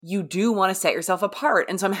you do want to set yourself apart.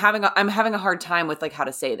 And so I'm having a hard time with like how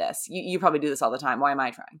to say this. You probably do this all the time. Why am I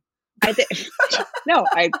trying? I think no,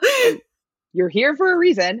 you're here for a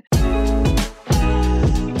reason.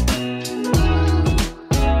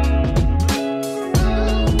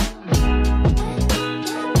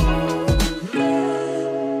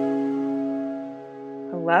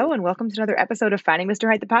 Hello and welcome to another episode of Finding Mr.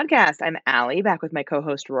 Height, the podcast. I'm Allie, back with my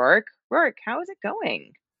co-host Rourke. Rourke, how is it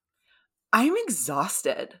going? I'm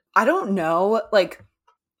exhausted. I don't know. Like,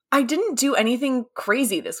 I didn't do anything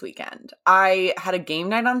crazy this weekend. I had a game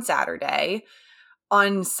night on Saturday.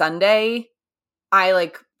 On Sunday, I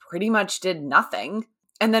like pretty much did nothing.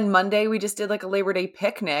 And then Monday, we just did like a Labor Day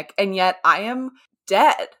picnic. And yet I am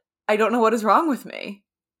dead. I don't know what is wrong with me.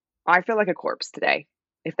 I feel like a corpse today,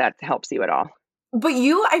 if that helps you at all. But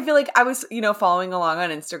you, I feel like I was, following along on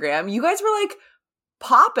Instagram. You guys were like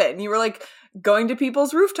popping. You were like going to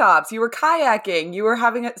people's rooftops. You were kayaking. You were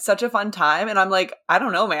having such a fun time. And I'm like, I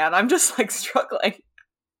don't know, man. I'm just like struggling.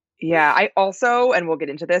 Yeah, I also, and we'll get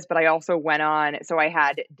into this, but I also went on, so I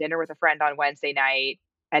had dinner with a friend on Wednesday night,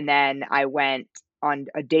 and then I went on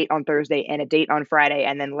a date on Thursday and a date on Friday,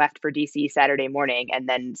 and then left for DC Saturday morning, and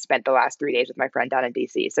then spent the last 3 days with my friend down in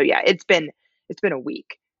DC. So yeah, it's been a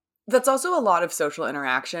week. That's also a lot of social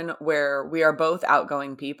interaction where we are both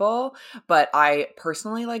outgoing people, but I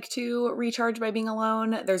personally like to recharge by being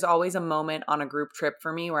alone. There's always a moment on a group trip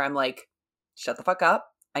for me where I'm like, shut the fuck up.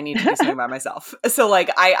 I need to do something by myself. So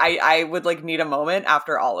like I would like need a moment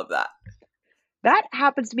after all of that. That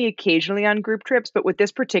happens to me occasionally on group trips, but with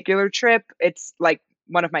this particular trip, it's like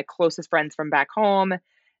one of my closest friends from back home.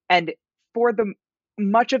 And for the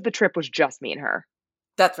much of the trip was just me and her.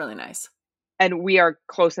 That's really nice. And we are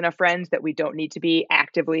close enough friends that we don't need to be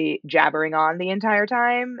actively jabbering on the entire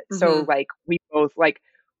time. Mm-hmm. So like we both like,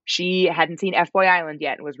 she hadn't seen F-Boy Island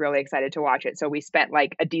yet and was really excited to watch it. So we spent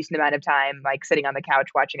like a decent amount of time like sitting on the couch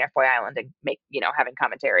watching F-Boy Island and having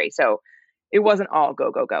commentary. So it wasn't all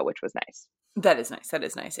go, go, go, which was nice. That is nice. That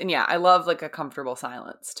is nice. And yeah, I love like a comfortable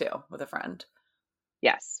silence too with a friend.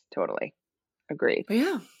 Yes, totally. Agreed. But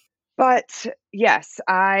yeah. But yes,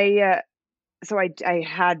 I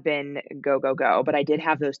had been go, go, go, but I did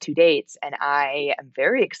have those 2 dates and I am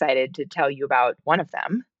very excited to tell you about one of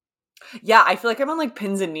them. Yeah, I feel like I'm on like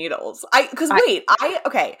pins and needles. I thought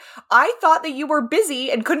that you were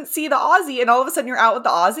busy and couldn't see the Aussie and all of a sudden you're out with the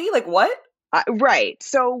Aussie. Like what? Right.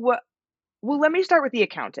 So, well, let me start with the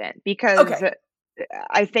accountant because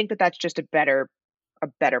I think that that's just a better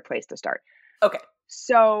place to start. Okay.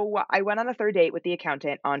 So I went on a third date with the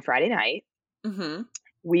accountant on Friday night. Mm-hmm.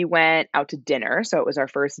 We went out to dinner. So it was our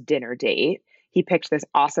first dinner date. He picked this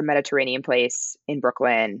awesome Mediterranean place in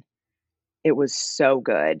Brooklyn. It was so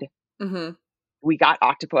good. Mm-hmm. We got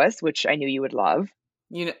octopus, which I knew you would love.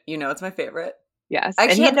 You know, it's my favorite. Yes.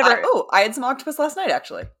 Actually, I had some octopus last night,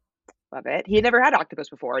 actually. Love it. He had never had octopus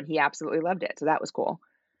before, and he absolutely loved it. So that was cool.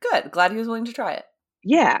 Good. Glad he was willing to try it.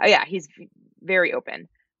 Yeah. He's very open.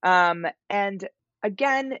 And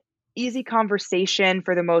again, easy conversation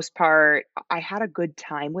for the most part. I had a good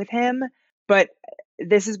time with him, but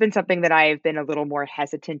this has been something that I've been a little more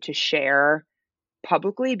hesitant to share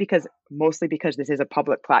publicly mostly because this is a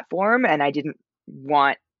public platform and I didn't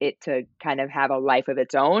want it to kind of have a life of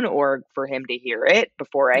its own or for him to hear it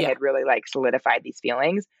before I had really like solidified these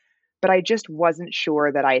feelings. But I just wasn't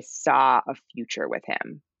sure that I saw a future with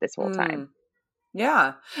him this whole time.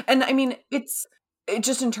 Yeah. And I mean, it's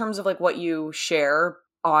just in terms of like what you share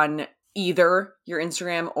on either your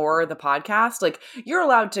Instagram or the podcast, like you're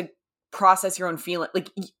allowed to process your own feeling.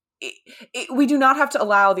 Like we do not have to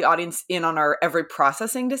allow the audience in on our every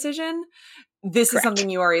processing decision. This is something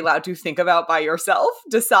you are allowed to think about by yourself,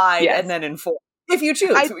 decide, and then inform. If you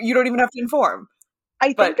choose, you don't even have to inform.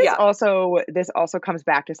 I think this also comes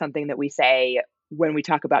back to something that we say when we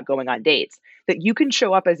talk about going on dates, that you can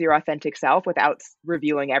show up as your authentic self without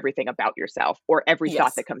revealing everything about yourself or every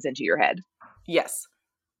thought that comes into your head. Yes.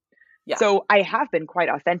 Yeah. So I have been quite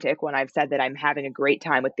authentic when I've said that I'm having a great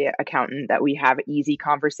time with the accountant, that we have easy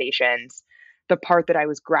conversations. The part that I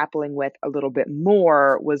was grappling with a little bit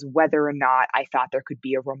more was whether or not I thought there could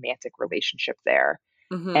be a romantic relationship there.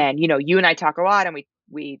 Mm-hmm. And, you and I talk a lot and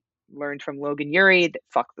we learned from Logan Ury that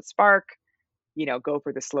fuck the spark, go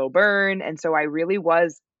for the slow burn. And so I really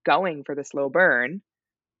was going for the slow burn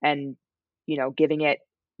and, giving it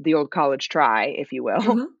the old college try, if you will.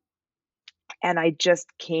 Mm-hmm. And I just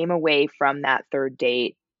came away from that third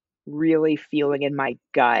date really feeling in my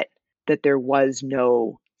gut that there was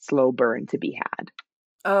no slow burn to be had.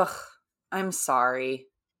 Ugh, I'm sorry.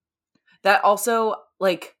 That also,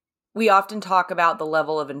 like, we often talk about the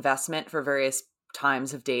level of investment for various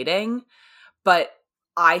times of dating, but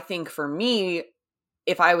I think for me,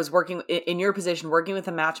 if I was working in your position, working with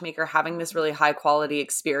a matchmaker, having this really high quality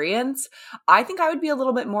experience, I think I would be a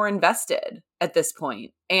little bit more invested at this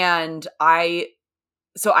point. And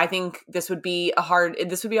so I think this would be a hard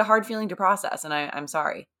feeling to process. And I'm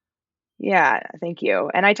sorry. Yeah, thank you.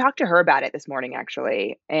 And I talked to her about it this morning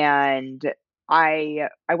actually, and I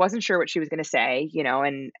wasn't sure what she was going to say,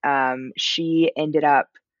 and she ended up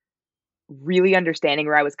really understanding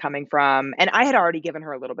where I was coming from. And I had already given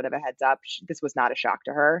her a little bit of a heads up. This was not a shock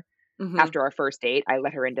to her. Mm-hmm. After our first date, I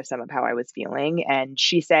let her into some of how I was feeling, and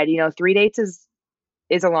she said, 3 dates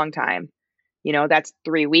is a long time. That's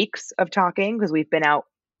 3 weeks of talking because we've been out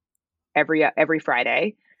every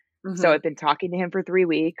Friday. So Mm-hmm. I've been talking to him for 3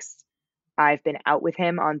 weeks. I've been out with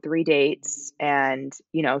him on 3 dates and,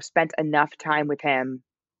 spent enough time with him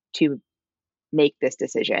to make this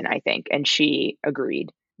decision, I think. And she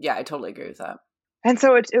agreed. Yeah, I totally agree with that. And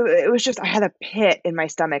so it was just, I had a pit in my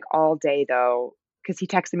stomach all day though, because he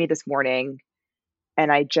texted me this morning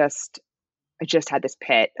and I just had this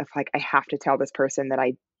pit of like, I have to tell this person that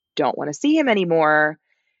I don't want to see him anymore.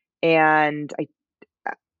 And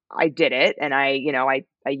I did it, and I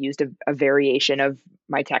used a variation of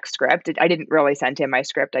my text script. I didn't really send him my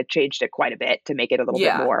script. I changed it quite a bit to make it a little bit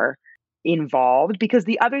Yeah, more involved, because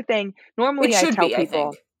the other thing, it normally I should tell be, I think.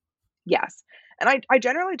 people, yes. And I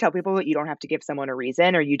generally tell people that you don't have to give someone a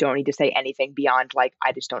reason, or you don't need to say anything beyond like,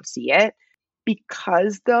 I just don't see it.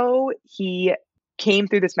 Because though he came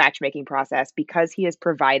through this matchmaking process, because he has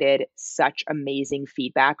provided such amazing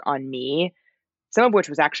feedback on me, some of which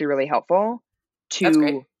was actually really helpful That's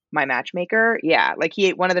great. to my matchmaker. Yeah, like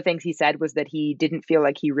one of the things he said was that he didn't feel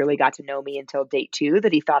like he really got to know me until date 2,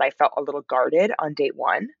 that he thought I felt a little guarded on date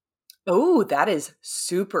 1. Oh, that is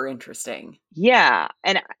super interesting. Yeah,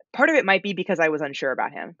 and part of it might be because I was unsure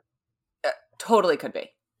about him. Totally could be.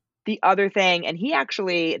 The other thing, and he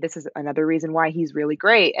actually, this is another reason why he's really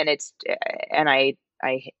great, and I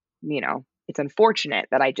it's unfortunate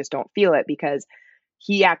that I just don't feel it, because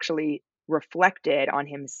he actually reflected on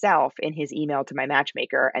himself in his email to my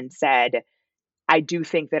matchmaker and said, I do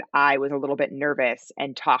think that I was a little bit nervous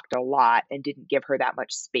and talked a lot and didn't give her that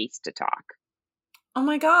much space to talk. Oh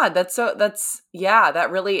my God. That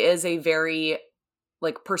really is a very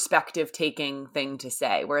like perspective taking thing to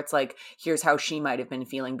say, where it's like, here's how she might have been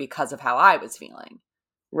feeling because of how I was feeling.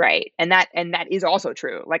 Right. And that is also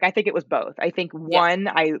true. Like, I think it was both. I think Yeah. 1,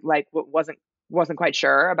 I like wasn't quite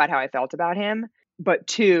sure about how I felt about him, but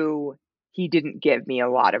 2, he didn't give me a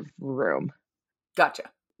lot of room, Gotcha.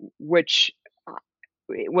 which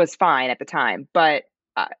was fine at the time. But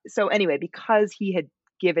so anyway, because he had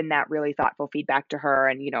given that really thoughtful feedback to her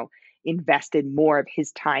and, invested more of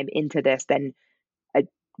his time into this than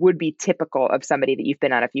would be typical of somebody that you've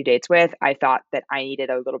been on a few dates with, I thought that I needed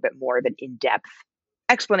a little bit more of an in-depth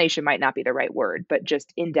explanation, might not be the right word, but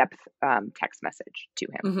just in-depth text message to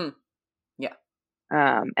him. Mm-hmm. Yeah.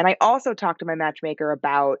 And I also talked to my matchmaker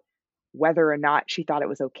about whether or not she thought it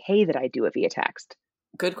was okay that I do it via text.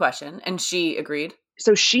 Good question. And she agreed?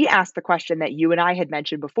 So she asked the question that you and I had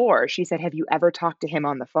mentioned before. She said, have you ever talked to him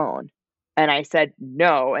on the phone? And I said,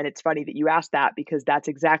 no. And it's funny that you asked that, because that's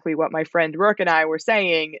exactly what my friend Rook and I were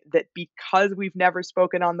saying, that because we've never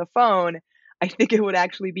spoken on the phone, I think it would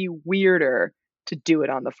actually be weirder to do it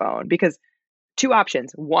on the phone, because 2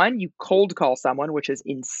 options. 1, you cold call someone, which is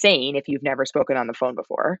insane if you've never spoken on the phone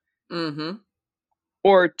before. Mm-hmm.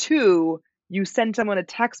 Or 2, you send someone a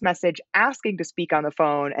text message asking to speak on the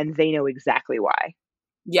phone and they know exactly why.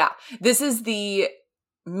 Yeah. This is the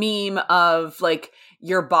meme of like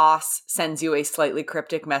your boss sends you a slightly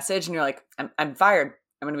cryptic message and you're like, I'm fired.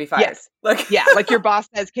 I'm going to be fired. Yes. Like, yeah. Like your boss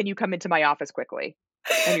says, can you come into my office quickly?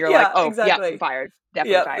 And you're like, oh, exactly. yeah, I'm fired.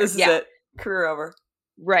 Definitely fired. This is it. Career over.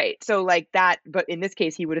 Right. So like that, but in this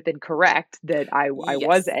case, he would have been correct that I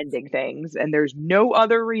was ending things. And there's no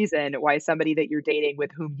other reason why somebody that you're dating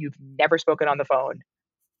with whom you've never spoken on the phone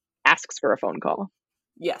asks for a phone call.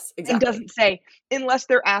 Yes, exactly. And doesn't say, unless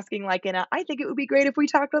they're asking like I think it would be great if we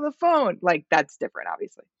talked on the phone. Like, that's different,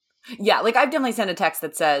 obviously. Yeah, like I've definitely sent a text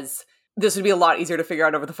that says, this would be a lot easier to figure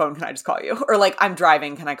out over the phone. Can I just call you? Or like, I'm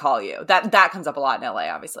driving. Can I call you? That comes up a lot in LA,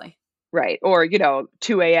 obviously. Right. Or,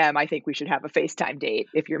 2 a.m., I think we should have a FaceTime date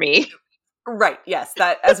if you're me. Right. Yes.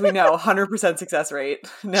 That, as we know, 100% success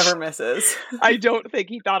rate. Never misses. I don't think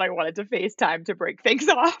he thought I wanted to FaceTime to break things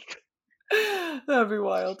off. That'd be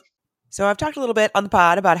wild. So I've talked a little bit on the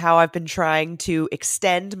pod about how I've been trying to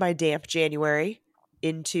extend my damp January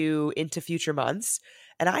into future months.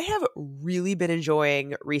 and I have really been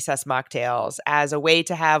enjoying recess mocktails as a way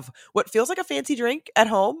to have what feels like a fancy drink at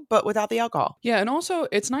home, but without the alcohol. Yeah, and also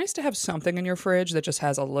it's nice to have something in your fridge that just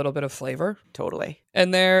has a little bit of flavor. Totally.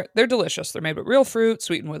 And they're delicious. They're made with real fruit,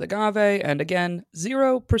 sweetened with agave, and again,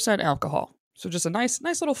 0% alcohol. So just a nice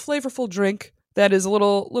little flavorful drink that is a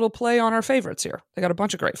little play on our favorites here. They got a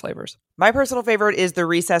bunch of great flavors. My personal favorite is the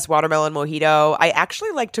Recess Watermelon Mojito. I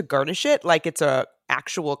actually like to garnish it like it's a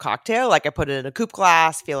actual cocktail. Like I put it in a coupe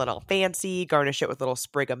glass, feeling all fancy, garnish it with a little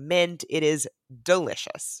sprig of mint. It is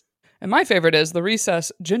delicious. And my favorite is the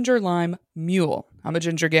Recess Ginger Lime Mule. I'm a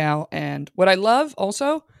ginger gal, and what I love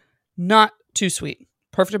also, not too sweet.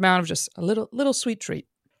 Perfect amount of just a little sweet treat.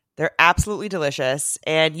 They're absolutely delicious,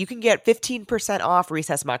 and you can get 15% off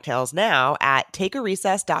Recess mocktails now at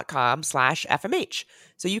takearecess.com/FMH,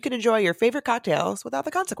 so you can enjoy your favorite cocktails without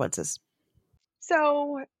the consequences.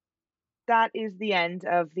 So that is the end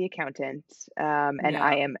of The Accountant, and Yeah.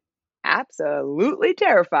 I am absolutely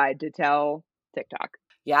terrified to tell TikTok.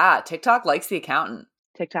 Yeah, TikTok likes The Accountant.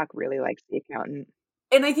 TikTok really likes The Accountant.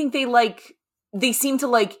 And I think they seem to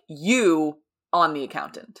like you on The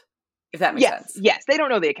Accountant, if that makes sense. Yes, they don't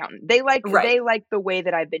know The Accountant. They like Right. the way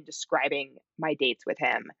that I've been describing my dates with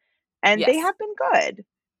him, and they Yes. have been good.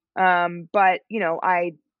 But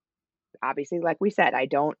I obviously, like we said, I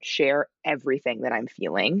don't share everything that I'm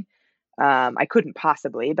feeling. I couldn't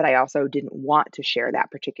possibly, but I also didn't want to share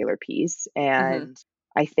that particular piece. And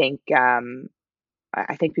I think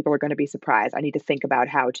I think people are going to be surprised. I need to think about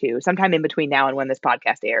how to, sometime in between now and when this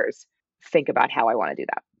podcast airs, think about how I want to do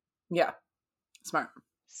that. Yeah. Smart.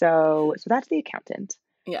 So that's The Accountant.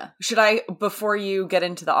 Yeah. Should I, before you get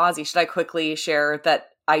into the Aussie, should I quickly share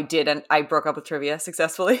that I did and I broke up with Trivia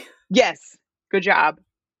successfully? Yes. Good job.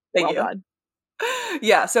 Thank Well you. done.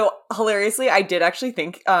 Yeah, so hilariously, I did actually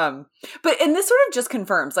think, and this sort of just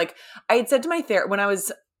confirms, like, I had said to my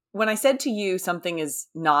therapist, when I said to you something is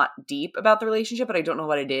not deep about the relationship, but I don't know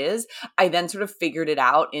what it is, I then sort of figured it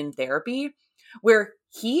out in therapy, where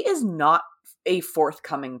he is not a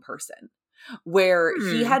forthcoming person, where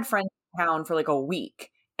he had friends in town for like a week,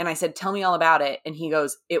 and I said, tell me all about it, and he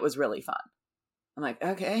goes, it was really fun. I'm like,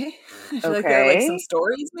 okay. I feel like there are like some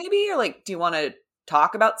stories maybe, or like, do you want to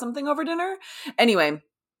talk about something over dinner? Anyway,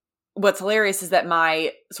 what's hilarious is that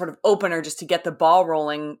my sort of opener just to get the ball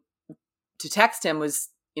rolling to text him was,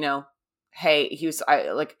 hey,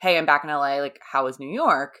 hey, I'm back in LA. Like, how is New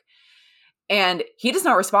York? And he does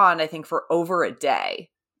not respond, I think, for over a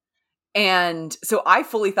day. And so I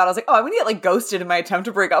fully thought, I was like, oh, I'm going to get like ghosted in my attempt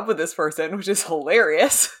to break up with this person, which is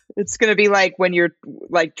hilarious. It's going to be like when you're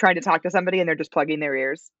like trying to talk to somebody and they're just plugging their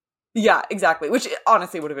ears. Yeah, exactly. Which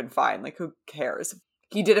honestly would have been fine. Like, who cares?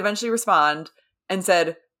 He did eventually respond and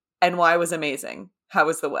said, NY was amazing. How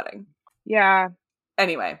was the wedding? Yeah.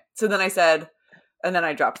 Anyway, so then I said, and then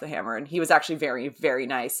I dropped the hammer, and he was actually very, very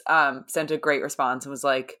nice. Sent a great response and was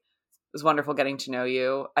like, it was wonderful getting to know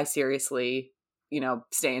you. I seriously,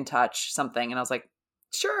 stay in touch, something. And I was like,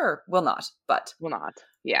 sure, will not.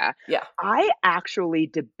 Yeah. Yeah. I actually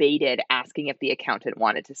debated asking if The Accountant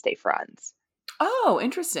wanted to stay friends. Oh,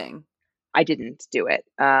 interesting. I didn't do it.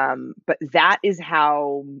 But that is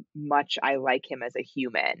how much I like him as a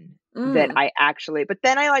human. That I actually, but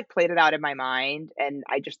then I like played it out in my mind, and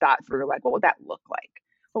I just thought through like, what would that look like?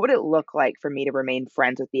 What would it look like for me to remain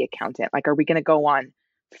friends with The Accountant? Like, are we going to go on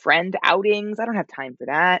friend outings? I don't have time for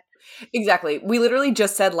that. Exactly. We literally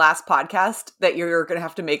just said last podcast that you're going to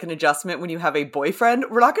have to make an adjustment when you have a boyfriend.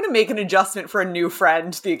 We're not going to make an adjustment for a new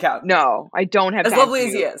friend, The Accountant. No, I don't have as time lovely to.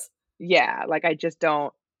 as he is. Yeah, like I just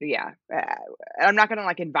don't. Yeah, I'm not gonna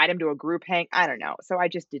like invite him to a group hang. I don't know. So I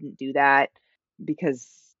just didn't do that because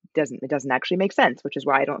it doesn't actually make sense, which is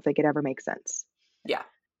why I don't think it ever makes sense. Yeah.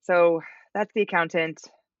 So that's The Accountant.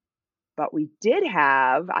 But I did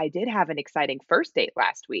have an exciting first date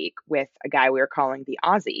last week with a guy we were calling the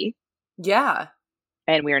Aussie. Yeah.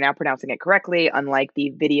 And we are now pronouncing it correctly, unlike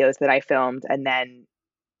the videos that I filmed and then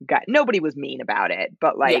nobody was mean about it,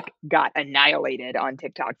 but got annihilated on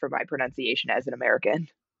TikTok for my pronunciation as an American.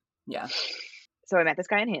 Yeah. So I met this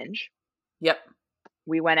guy on Hinge. Yep.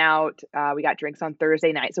 We went out, we got drinks on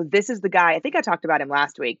Thursday night. So this is the guy, I think I talked about him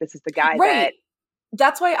last week. This is the guy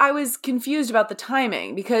That's why I was confused about the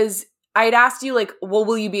timing, because I had asked you like, well,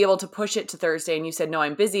 will you be able to push it to Thursday? And you said, no,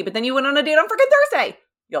 I'm busy. But then you went on a date on freaking Thursday.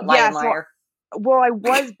 You lying liar. Well, I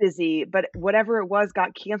was busy, but whatever it was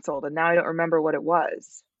got canceled. And now I don't remember what it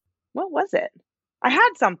was. What was it? I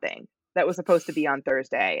had something that was supposed to be on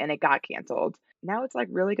Thursday and it got canceled. Now it's like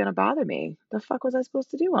really going to bother me. The fuck was I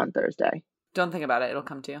supposed to do on Thursday? Don't think about it. It'll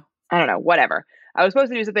come to you. I don't know. Whatever. I was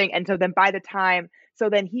supposed to do something. And so then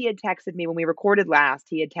he had texted me when we recorded last,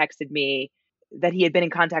 he had texted me that he had been in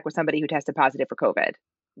contact with somebody who tested positive for COVID.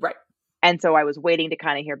 Right. And so I was waiting to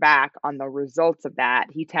kind of hear back on the results of that.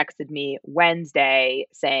 He texted me Wednesday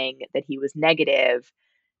saying that he was negative,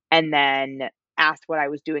 and then asked what I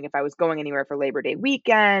was doing, if I was going anywhere for Labor Day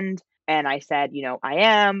weekend. And I said, I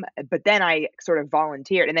am. But then I sort of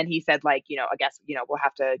volunteered. And then he said, like, I guess, we'll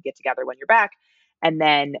have to get together when you're back. And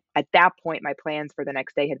then at that point, my plans for the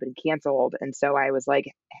next day had been canceled. And so I was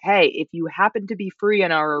like, hey, if you happen to be free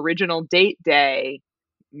on our original date day,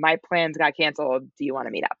 my plans got canceled. Do you want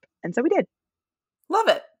to meet up? And so we did. Love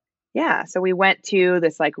it. Yeah. So we went to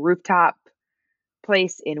this like rooftop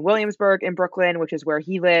place in Williamsburg in Brooklyn, which is where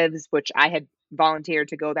he lives, which I had volunteered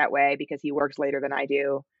to go that way because he works later than I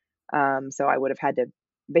do. So I would have had to,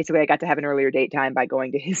 basically I got to have an earlier date time by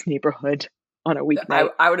going to his neighborhood on a weeknight.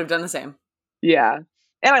 I would have done the same. Yeah.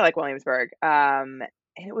 And I like Williamsburg. And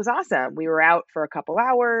it was awesome. We were out for a couple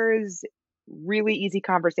hours, really easy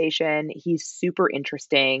conversation. He's super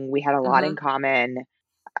interesting. We had a lot in common.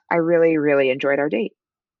 I really, really enjoyed our date.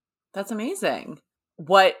 That's amazing.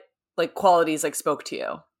 What like qualities like spoke to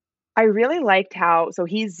you? I really liked so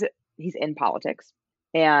he's in politics,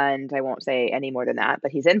 and I won't say any more than that,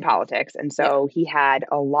 but he's in politics. And so he had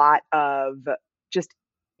a lot of just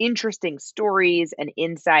interesting stories and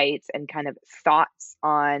insights and kind of thoughts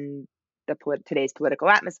on today's political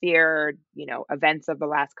atmosphere, events of the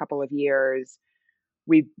last couple of years.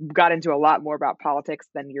 We got into a lot more about politics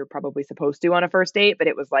than you're probably supposed to on a first date, but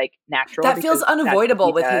it was like natural. That feels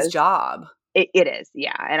unavoidable with his job. It is.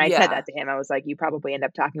 Yeah. And I said that to him. I was like, you probably end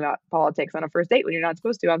up talking about politics on a first date when you're not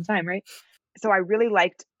supposed to all the time, right? So I really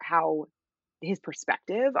liked how his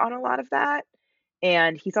perspective on a lot of that.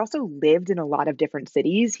 And he's also lived in a lot of different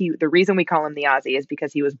cities. The reason we call him the Aussie is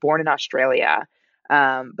because he was born in Australia,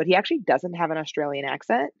 but he actually doesn't have an Australian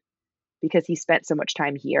accent because he spent so much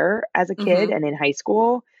time here as a kid and in high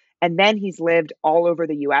school. And then he's lived all over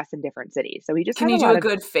the US in different cities. So he just can you do a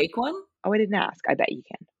good fake one? Oh, I didn't ask. I bet you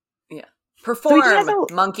can. Yeah. Perform,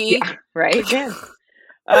 monkey. Yeah, right.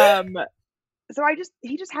 So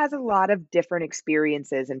he just has a lot of different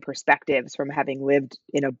experiences and perspectives from having lived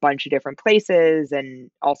in a bunch of different places and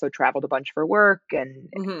also traveled a bunch for work,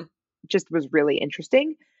 and just was really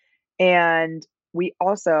interesting. And we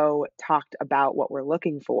also talked about what we're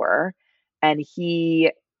looking for, and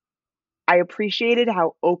I appreciated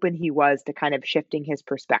how open he was to kind of shifting his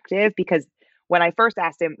perspective, because when I first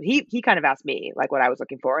asked him, he kind of asked me like what I was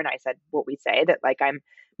looking for. And I said what we say, that like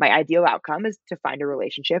my ideal outcome is to find a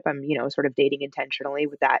relationship. I'm, sort of dating intentionally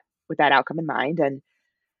with that outcome in mind. And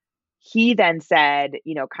he then said,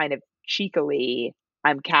 kind of cheekily,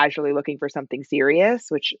 I'm casually looking for something serious,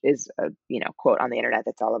 which is a, quote on the internet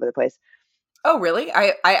that's all over the place. Oh, really?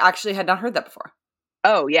 I actually had not heard that before.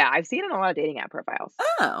 Oh, yeah. I've seen it on a lot of dating app profiles.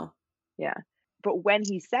 Oh. Yeah. But when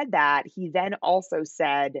he said that, he then also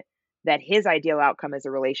said that his ideal outcome is a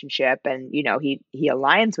relationship, and, he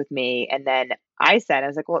aligns with me. And then I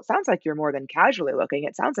was like, well, it sounds like you're more than casually looking.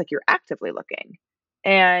 It sounds like you're actively looking.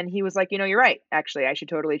 And he was like, you're right. Actually, I should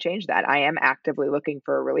totally change that. I am actively looking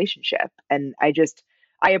for a relationship. And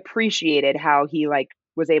I appreciated how he like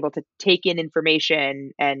was able to take in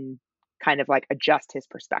information and kind of like adjust his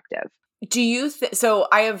perspective. Do you so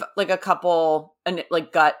I have like a couple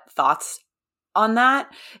like gut thoughts on that.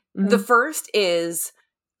 The first is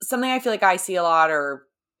something I feel like I see a lot or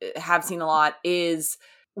have seen a lot is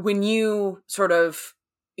when you sort of,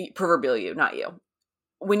 proverbial you, not you,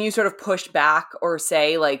 when you sort of push back or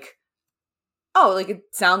say like, oh, like it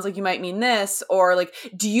sounds like you might mean this, or like,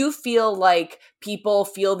 do you feel like people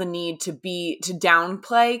feel the need to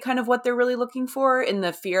downplay kind of what they're really looking for in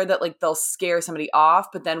the fear that like they'll scare somebody off,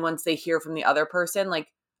 but then once they hear from the other person, like,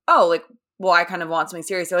 oh, like, well, I kind of want something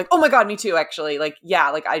serious. They're like, oh my God, me too, actually. Like, yeah,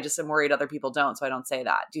 like I just am worried other people don't, so I don't say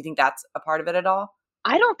that. Do you think that's a part of it at all?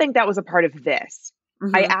 I don't think that was a part of this.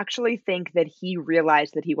 I actually think that he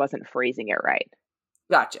realized that he wasn't phrasing it right.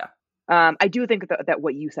 Gotcha. I do think that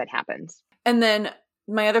what you said happens. And then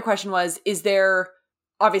my other question was, is there,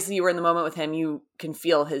 obviously you were in the moment with him, you can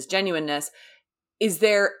feel his genuineness. Is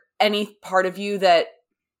there any part of you that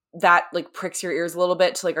like pricks your ears a little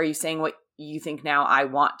bit to like, are you saying what you think now I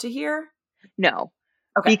want to hear? No.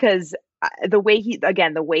 Okay. Because the way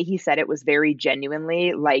he said it was very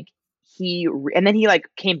genuinely like and then he like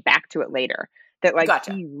came back to it later that like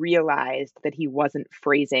Gotcha. He realized that he wasn't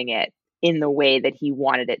phrasing it in the way that he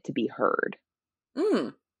wanted it to be heard.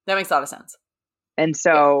 That makes a lot of sense. And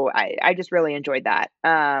so I just really enjoyed that.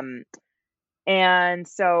 And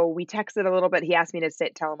so we texted a little bit. He asked me to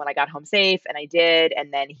tell him when I got home safe, and I did.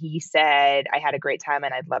 And then he said, I had a great time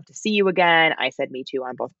and I'd love to see you again. I said, me too,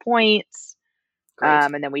 on both points.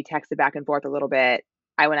 And then we texted back and forth a little bit.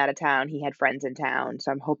 I went out of town. He had friends in town.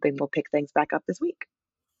 So I'm hoping we'll pick things back up this week.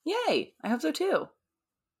 Yay. I hope so too.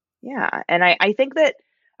 Yeah. And I think that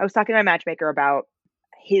I was talking to my matchmaker about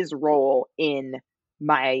his role in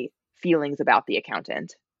my feelings about the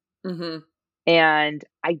accountant. Mm-hmm. And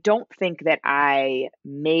I don't think that I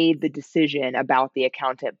made the decision about the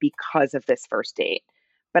accountant because of this first date.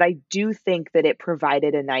 But I do think that it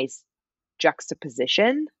provided a nice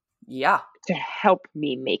juxtaposition Yeah. to help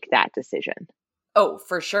me make that decision. Oh,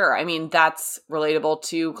 for sure. I mean, that's relatable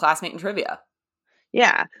to classmate and trivia.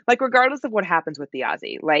 Yeah. Like, regardless of what happens with the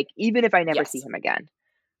Aussie, like, even if I never see him again,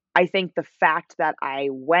 I think the fact that I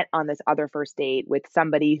went on this other first date with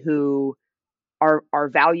somebody who our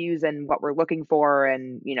values and what we're looking for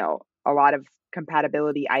and, you know, a lot of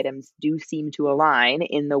compatibility items do seem to align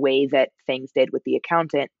in the way that things did with the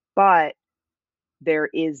accountant. But there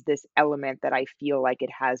is this element that I feel like it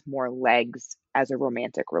has more legs as a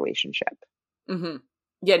romantic relationship. Mm-hmm.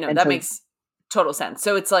 Yeah, no, And that so- makes total sense.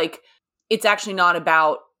 So it's like, it's actually not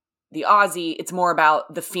about the Aussie. It's more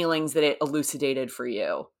about the feelings that it elucidated for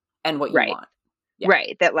you and what you Right. want. Yeah.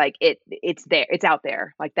 Right. That like it's there. It's out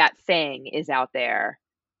there. Like that thing is out there.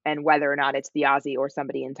 And whether or not it's the Aussie or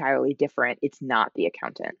somebody entirely different, it's not the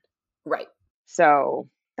accountant. Right. So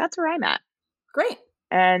that's where I'm at. Great.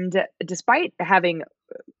 And despite having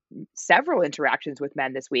several interactions with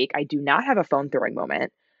men this week, I do not have a phone throwing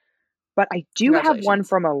moment. But I do have one Congratulations.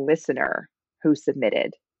 from a listener who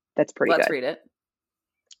submitted. That's pretty Let's good. read it.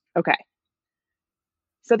 Okay.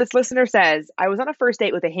 So this listener says, I was on a first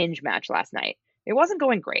date with a Hinge match last night. It wasn't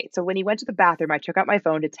going great. So when he went to the bathroom, I took out my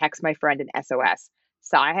phone to text my friend an SOS.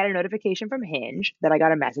 Saw I had a notification from Hinge that I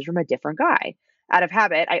got a message from a different guy. Out of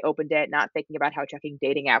habit, I opened it, not thinking about how checking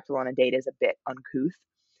dating apps while on a date is a bit uncouth.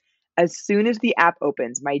 As soon as the app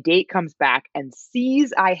opens, my date comes back and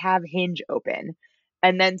sees I have Hinge open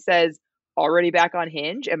and then says, already back on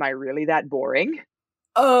Hinge? Am I really that boring?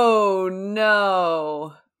 Oh,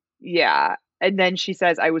 no. Yeah. And then she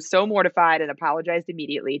says, I was so mortified and apologized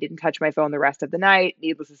immediately. Didn't touch my phone the rest of the night.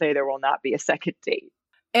 Needless to say, there will not be a second date.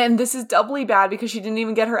 And this is doubly bad because she didn't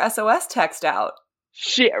even get her SOS text out.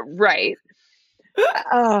 Shit, right.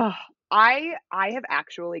 I have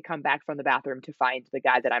actually come back from the bathroom to find the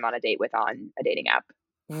guy that I'm on a date with on a dating app.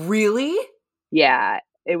 Really? Yeah.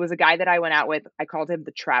 It was a guy that I went out with. I called him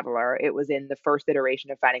the Traveler. It was in the first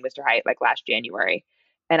iteration of Finding Mr. Height, like last January.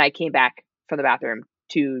 And I came back from the bathroom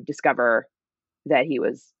to discover that he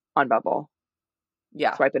was on Bumble,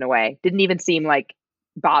 Yeah. swiping away. Didn't even seem like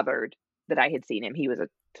bothered that I had seen him. He was a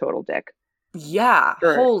total dick. Yeah.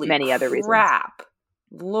 For Holy many other reasons. crap.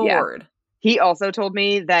 Lord. He also told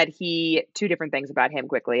me that two different things about him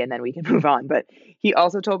quickly, and then we can move on. But he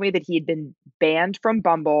also told me that he had been banned from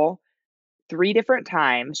Bumble 3 different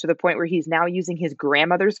times to the point where he's now using his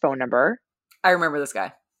grandmother's phone number. I remember this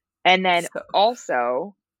guy. And then So-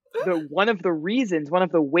 also, one of the ways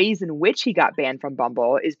in which he got banned from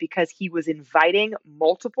Bumble is because he was inviting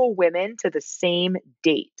multiple women to the same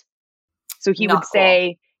date. So he Not would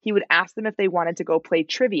say, he would ask them if they wanted to go play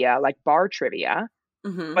trivia, like bar trivia.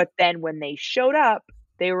 Mhm. But then when they showed up,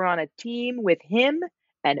 they were on a team with him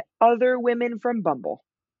and other women from Bumble.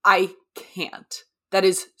 I can't. That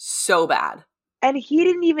is so bad. And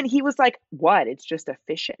he was like, what? It's just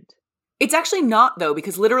efficient. It's actually not, though,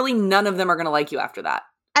 because literally none of them are going to like you after that.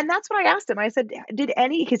 And that's what I asked him. I said,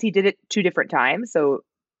 because he did it 2 different times. So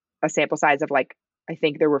a sample size of like, I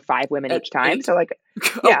think there were 5 women each time. 8. So like,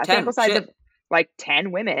 Oh, yeah, 10. sample size Shit. of like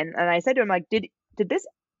 10 women. And I said to him, like, did this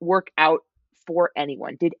work out for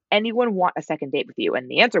anyone? Did anyone want a second date with you? And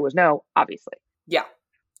the answer was no, obviously. Yeah.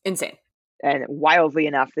 Insane. And wildly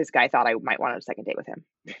enough, this guy thought I might want a second date with him.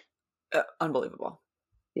 Unbelievable.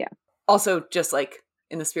 Yeah. Also, just like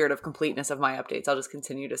in the spirit of completeness of my updates, I'll just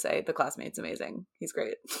continue to say the classmate's amazing. He's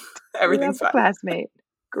great. Everything's Love the fine. classmate.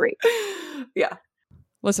 Great. Yeah.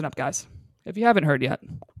 Listen up, guys. If you haven't heard yet,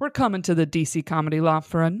 we're coming to the DC Comedy Loft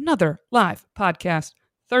for another live podcast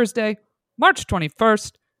Thursday, March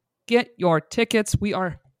 21st. Get your tickets. We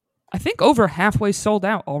are, I think, over halfway sold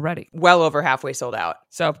out already. Well over halfway sold out.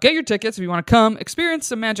 So get your tickets if you want to come, experience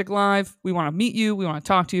some magic live. We want to meet you. We want to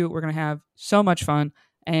talk to you. We're going to have so much fun.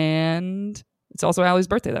 And it's also Allie's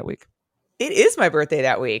birthday that week. It is my birthday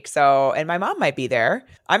that week. So, and my mom might be there.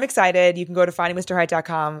 I'm excited. You can go to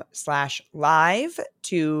findingmrheight.com/live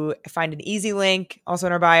to find an easy link, also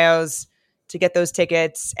in our bios, to get those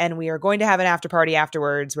tickets. And we are going to have an after party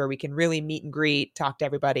afterwards where we can really meet and greet, talk to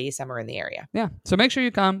everybody somewhere in the area. Yeah. So make sure you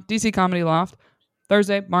come. DC Comedy Loft,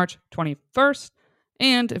 Thursday, March 21st.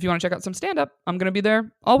 And if you want to check out some stand-up, I'm going to be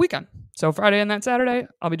there all weekend. So Friday and that Saturday,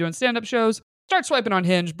 I'll be doing stand-up shows. Start swiping on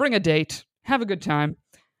Hinge. Bring a date. Have a good time.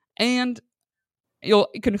 And You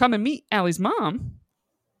can come and meet Allie's mom,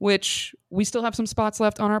 which we still have some spots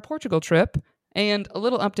left on our Portugal trip. And a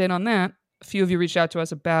little update on that. A few of you reached out to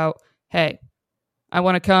us about, hey, I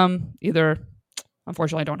want to come either,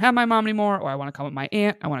 unfortunately, I don't have my mom anymore, or I want to come with my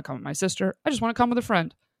aunt, I want to come with my sister, I just want to come with a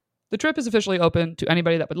friend. The trip is officially open to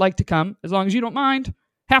anybody that would like to come, as long as you don't mind.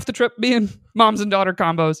 Half the trip being moms and daughter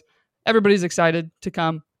combos. Everybody's excited to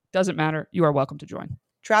come. Doesn't matter. You are welcome to join.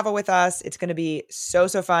 Travel with us. It's going to be so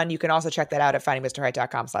fun. You can also check that out at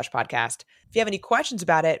findingmrheight.com/podcast. If you have any questions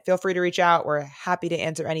about it, feel free to reach out. We're happy to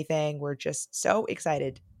answer anything. We're just so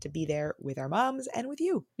excited to be there with our moms and with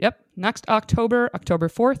you. Yep. Next October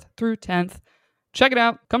 4th through 10th. Check it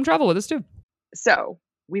out. Come travel with us too. So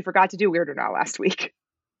we forgot to do Weird or Not last week.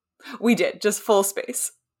 We did. Just full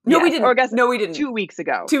space. No, Yes. we didn't. Or I guess no, we didn't. 2 weeks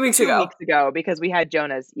ago. 2 weeks ago. 2 weeks ago, because we had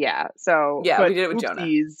Jonah's. Yeah. So Yeah, but we did it with Jonah.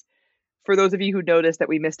 oopsies. For those of you who noticed that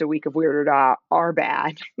we missed a week of Weird or Not, our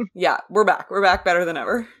bad. Yeah, we're back. We're back better than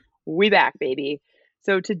ever. We back, baby.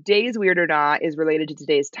 So today's Weird or Not is related to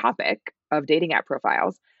today's topic of dating app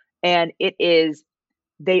profiles. And it is,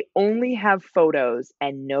 they only have photos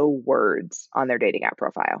and no words on their dating app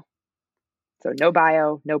profile. So no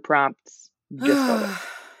bio, no prompts, just photos.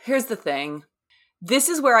 Here's the thing. This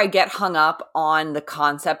is where I get hung up on the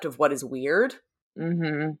concept of what is weird.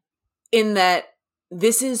 Mm-hmm. In that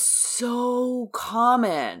this is so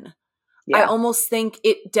common. Yeah. I almost think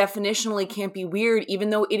it definitionally can't be weird,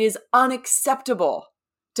 even though it is unacceptable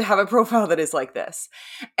to have a profile that is like this.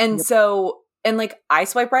 And Yep. so, and like I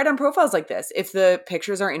swipe right on profiles like this. If the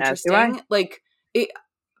pictures are As do interesting, like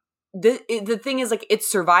the thing is like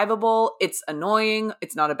it's survivable, it's annoying,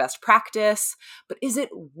 it's not a best practice, but is it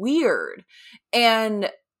weird? And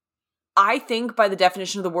I think by the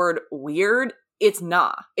definition of the word weird, it's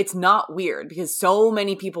not weird because so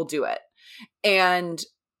many people do it. And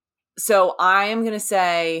so I'm going to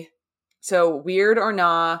say, so weird or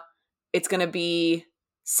nah, it's going to be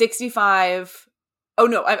 65. Oh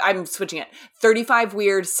no, I'm switching it. 35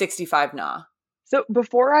 weird, 65 nah. So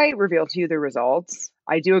before I reveal to you the results,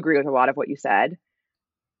 I do agree with a lot of what you said.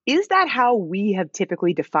 Is that how we have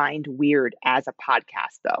typically defined weird as a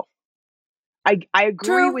podcast, though? I agree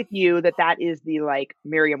True. with you that is the like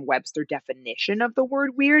Merriam-Webster definition of the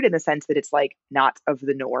word weird, in the sense that it's like not of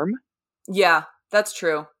the norm. Yeah, that's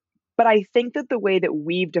true. But I think that the way that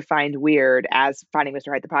we've defined weird as Finding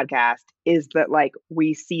Mr. Height, the podcast, is that like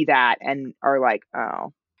we see that and are like,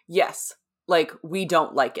 oh. Yes. Like we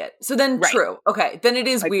don't like it. So then Right. true. Okay. Then it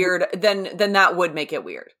is Like, weird. Then that would make it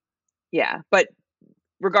weird. Yeah. But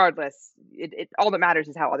regardless, it all that matters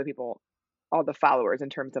is how other people, all the followers in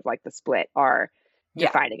terms of like the split, are Yeah.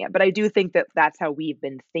 defining it. But I do think that that's how we've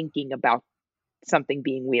been thinking about something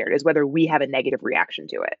being weird, is whether we have a negative reaction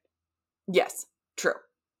to it. Yes. True.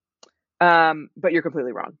 But you're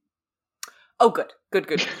completely wrong. Oh, good.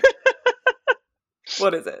 Good.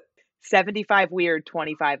 What is it? 75 weird,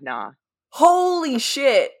 25 nah. Holy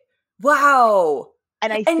shit. Wow.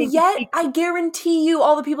 And I And think yet, I guarantee you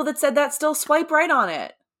all the people that said that still swipe right on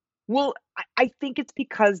it. well, I think it's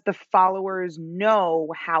because the followers know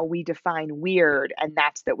how we define weird, and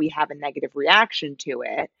that's that we have a negative reaction to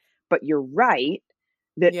it. But you're right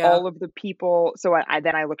that Yeah. all of the people, so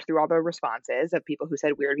then I looked through all the responses of people who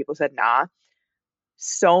said weird, people said nah.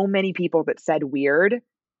 So many people that said weird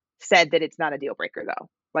said that it's not a deal breaker, though.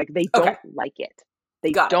 Like they don't Okay. like it.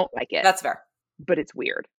 They Got it. don't like it. That's fair. But it's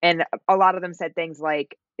weird. And a lot of them said things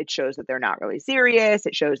like, it shows that they're not really serious.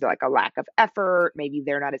 It shows like a lack of effort. Maybe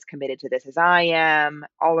they're not as committed to this as I am.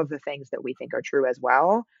 All of the things that we think are true as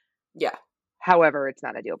well. Yeah. However, it's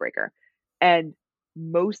not a deal breaker. And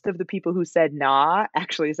most of the people who said nah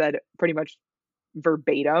actually said pretty much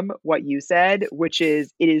verbatim what you said, which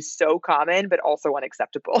is, it is so common, but also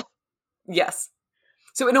unacceptable. Yes.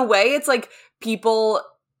 So in a way, it's like people,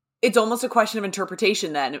 it's almost a question of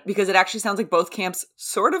interpretation then, because it actually sounds like both camps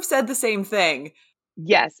sort of said the same thing.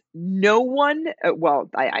 Yes. No one, well,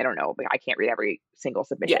 I don't know, but I can't read every single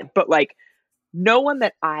submission, Yeah. but like no one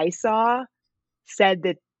that I saw said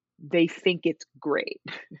that they think it's great.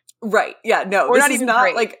 Right. Yeah. No, Or this not is even not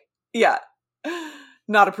great. like, yeah,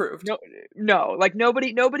 not approved. No, like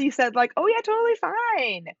nobody said like, oh yeah, totally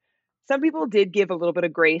fine. Some people did give a little bit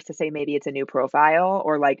of grace to say maybe it's a new profile,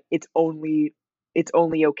 or like it's only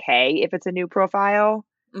okay if it's a new profile.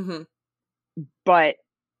 Mm-hmm. But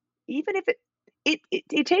even if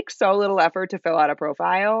it takes so little effort to fill out a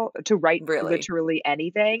profile, to write Really? literally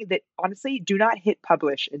anything, that honestly, do not hit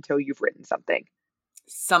publish until you've written something.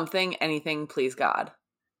 Something, anything, please God.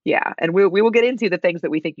 Yeah, and we will get into the things that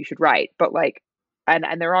we think you should write, but like,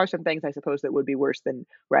 and there are some things I suppose that would be worse than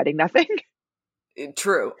writing nothing.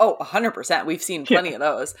 True. Oh, 100%. We've seen plenty of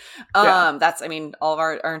those. That's, I mean, all of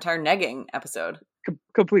our entire negging episode.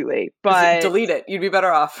 Completely. But delete it. You'd be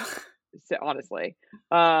better off. Honestly.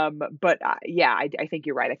 But yeah, I think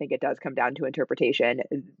you're right. I think it does come down to interpretation.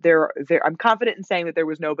 I'm confident in saying that there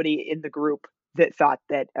was nobody in the group that thought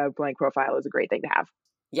that a blank profile is a great thing to have.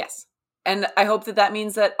 Yes. And I hope that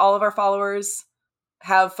means that all of our followers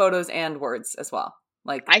have photos and words as well.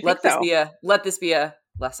 Like, let this be a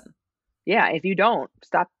lesson. Yeah, if you don't,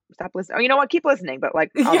 stop listening. Oh, you know what? Keep listening, but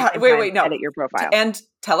like, wait, no. Edit your profile and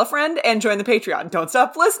tell a friend and join the Patreon. Don't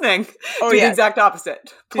stop listening. Oh, Do the exact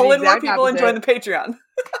opposite. Pull in more people and join the Patreon.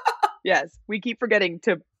 Yes, we keep forgetting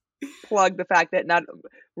to plug the fact that not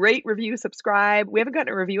rate, review, subscribe. We haven't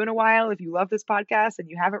gotten a review in a while. If you love this podcast and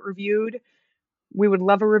you haven't reviewed, we would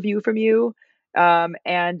love a review from you.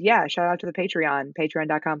 And yeah, shout out to the Patreon,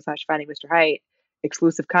 patreon.com/findingmrheight,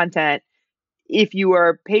 exclusive content. If you are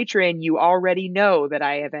a patron, you already know that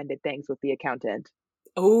I have ended things with the accountant.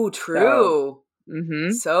 Oh, true.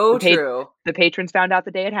 So true. The patrons found out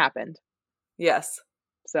the day it happened. Yes.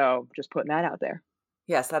 So just putting that out there.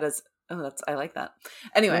 Yes, that is. Oh, I like that.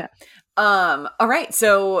 Anyway. Yeah. All right.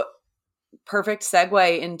 So perfect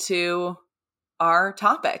segue into our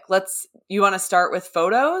topic. You want to start with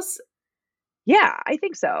photos? Yeah, I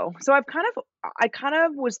think so. So I kind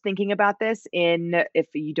of was thinking about this if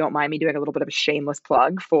you don't mind me doing a little bit of a shameless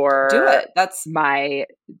plug for do it. That's my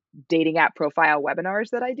dating app profile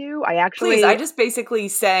webinars that I do. Please, I just basically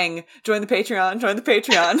sang, join the Patreon.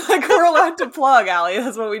 Like, we're allowed to plug, Allie.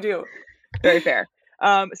 That's what we do. Very fair.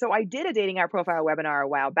 So I did a dating app profile webinar a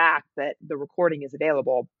while back that the recording is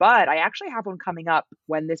available, but I actually have one coming up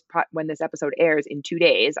when this episode airs in 2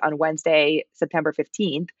 days on Wednesday, September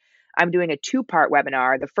 15th. I'm doing a 2-part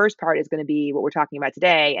webinar. The first part is going to be what we're talking about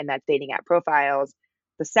today, and that's dating app profiles.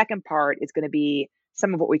 The second part is going to be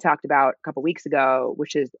some of what we talked about a couple weeks ago,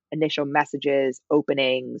 which is initial messages,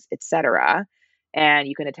 openings, etc. And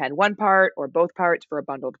you can attend one part or both parts for a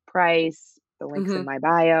bundled price. The link's in my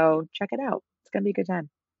bio. Check it out. It's going to be a good time.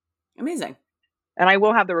 Amazing. And I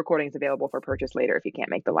will have the recordings available for purchase later if you can't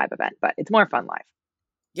make the live event, but it's more fun live.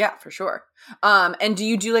 Yeah, for sure. And do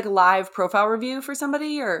you do like a live profile review for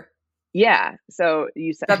somebody or? Yeah. So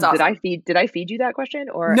you said, that's awesome. Did I feed you that question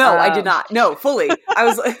or? No, I did not. No, fully. I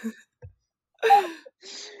was like,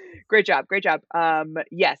 Great job.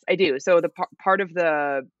 Yes, I do. So the part of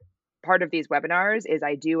these webinars is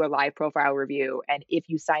I do a live profile review. And if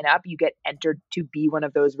you sign up, you get entered to be one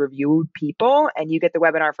of those reviewed people and you get the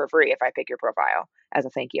webinar for free if I pick your profile as a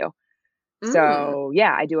thank you. So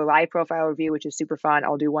yeah, I do a live profile review, which is super fun.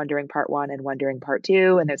 I'll do one during part 1 and one during part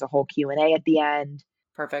 2. And there's a whole Q&A at the end.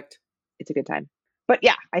 Perfect. It's a good time. But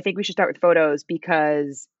yeah, I think we should start with photos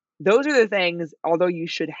because those are the things, although you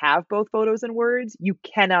should have both photos and words, you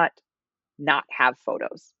cannot not have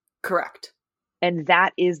photos. Correct. And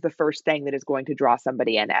that is the first thing that is going to draw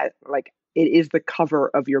somebody in. Like, it is the cover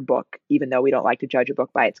of your book, even though we don't like to judge a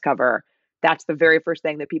book by its cover. That's the very first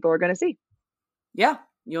thing that people are going to see. Yeah.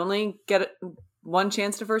 You only get one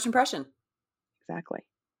chance to first impression. Exactly.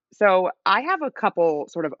 So I have a couple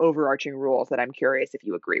sort of overarching rules that I'm curious if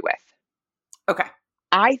you agree with. Okay.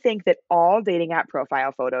 I think that all dating app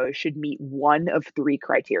profile photos should meet one of 3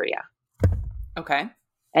 criteria. Okay.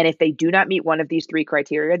 And if they do not meet one of these 3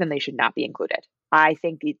 criteria, then they should not be included. I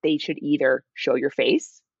think they should either show your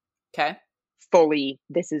face. Okay. Fully,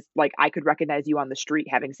 this is like, I could recognize you on the street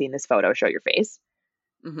having seen this photo, show your face.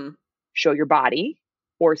 Show your body,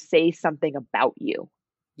 or say something about you.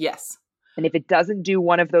 Yes. And if it doesn't do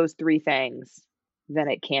one of those 3 things, then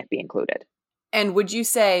it can't be included. And would you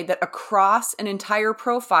say that across an entire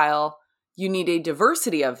profile, you need a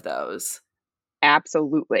diversity of those?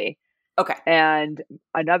 Absolutely. Okay. And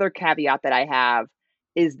another caveat that I have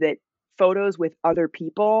is that photos with other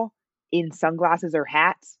people in sunglasses or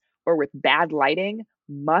hats or with bad lighting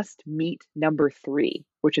must meet number 3,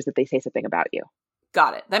 which is that they say something about you.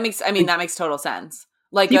 Got it. That makes total sense.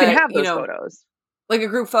 Like you can have those photos. Like a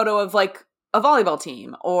group photo of like a volleyball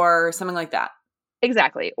team or something like that.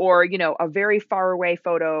 Exactly. Or, a very far away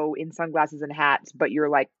photo in sunglasses and hats, but you're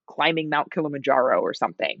like climbing Mount Kilimanjaro or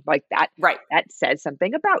something like that. Right. That says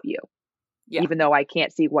something about you. Yeah. Even though I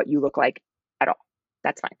can't see what you look like at all.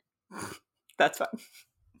 That's fine. That's fine.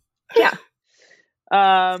 Yeah.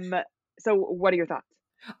 So what are your thoughts?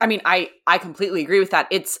 I mean, I completely agree with that.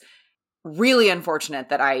 It's really unfortunate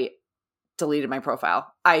that I deleted my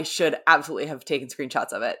profile. I should absolutely have taken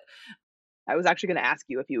screenshots of it. I was actually going to ask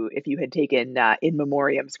you if you had taken in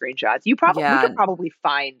memoriam screenshots. We could probably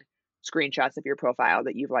find screenshots of your profile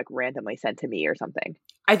that you've like randomly sent to me or something.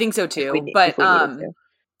 I think so too.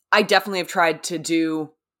 I definitely have tried to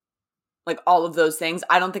do like all of those things.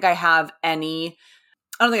 I don't think I have any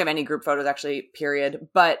group photos actually, period.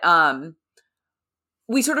 But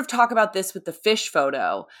we sort of talk about this with the fish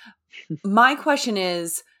photo. My question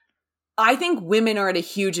is, I think women are at a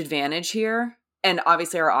huge advantage here. And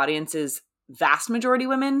obviously our audience is vast majority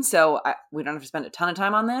women. So we don't have to spend a ton of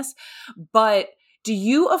time on this. But do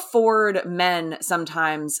you afford men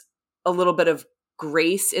sometimes a little bit of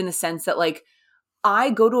grace in the sense that like,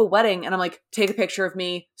 I go to a wedding and I'm like, take a picture of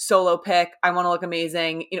me, solo pic. I want to look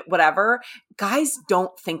amazing, whatever. Guys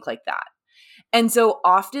don't think like that. And so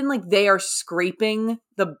often like they are scraping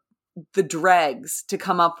the dregs to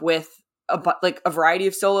come up with a variety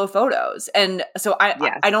of solo photos. And so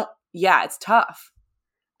it's tough.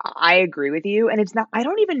 I agree with you. And it's not, I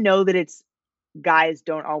don't even know that it's guys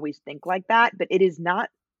don't always think like that, but it is not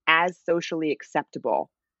as socially acceptable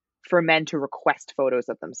for men to request photos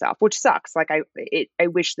of themselves, which sucks. Like I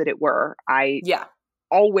wish that it were. I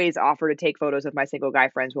always offer to take photos of my single guy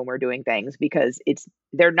friends when we're doing things because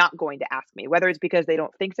they're not going to ask me, whether it's because they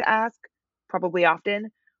don't think to ask, probably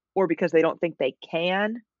often, or because they don't think they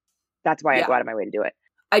can. That's why I go out of my way to do it.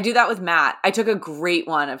 I do that with Matt. I took a great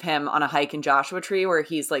one of him on a hike in Joshua Tree where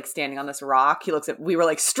he's like standing on this rock. We were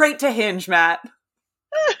like straight to Hinge, Matt.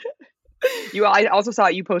 I also saw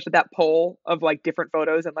you posted that poll of like different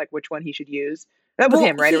photos and like which one he should use. That was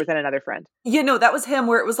him, right? Or was that another friend? Yeah, no, that was him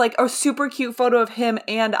where it was like a super cute photo of him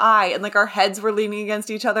and I, and like our heads were leaning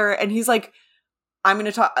against each other. And he's like, I'm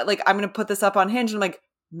going to put this up on Hinge. And I'm like,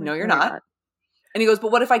 no, you're not. And he goes,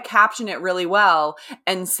 but what if I caption it really well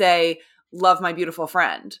and say, love my beautiful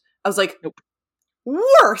friend? I was like, nope.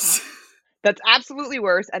 Worse. That's absolutely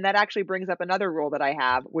worse. And that actually brings up another rule that I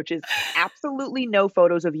have, which is absolutely no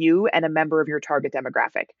photos of you and a member of your target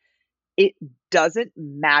demographic. It doesn't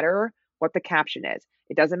matter what the caption is.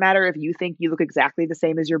 It doesn't matter if you think you look exactly the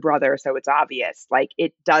same as your brother, so it's obvious. Like,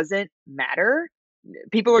 it doesn't matter.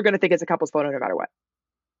 People are going to think it's a couple's photo no matter what.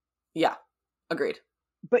 Yeah, agreed.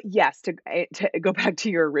 But yes, to go back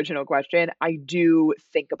to your original question, I do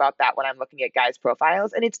think about that when I'm looking at guys'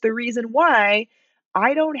 profiles. And it's the reason why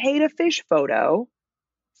I don't hate a fish photo,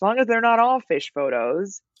 as long as they're not all fish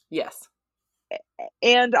photos. Yes.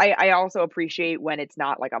 And I also appreciate when it's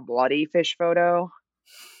not like a bloody fish photo.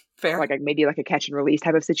 Fair. Like maybe like a catch and release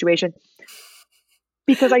type of situation.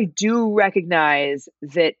 Because I do recognize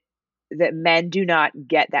that men do not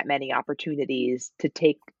get that many opportunities to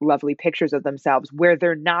take lovely pictures of themselves where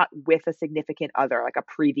they're not with a significant other, like a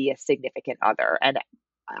previous significant other. And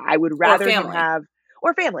I would rather him have,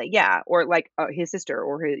 or family, yeah, or like his sister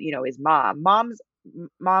or his mom.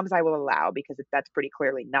 Moms I will allow because that's pretty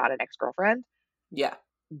clearly not an ex-girlfriend. Yeah.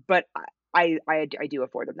 But I do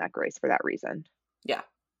afford them that grace for that reason. Yeah.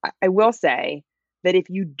 I will say that if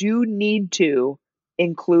you do need to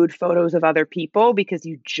include photos of other people because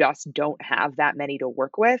you just don't have that many to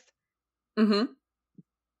work with, do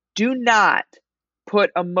not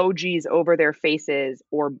put emojis over their faces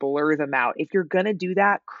or blur them out. If you're going to do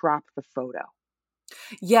that, crop the photo.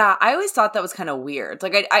 Yeah, I always thought that was kind of weird.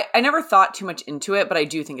 Like, I never thought too much into it, but I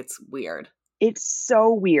do think it's weird. It's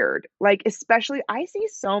so weird. Like, especially, I see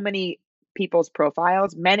so many people's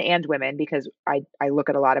profiles, men and women, because I look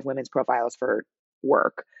at a lot of women's profiles for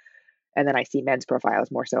work. And then I see men's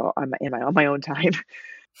profiles more so on my own time.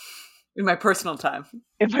 In my personal time.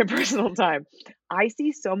 In my personal time. I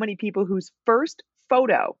see so many people whose first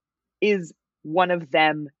photo is one of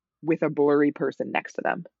them with a blurry person next to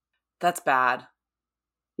them. That's bad.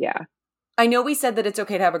 Yeah. I know we said that it's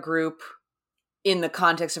okay to have a group in the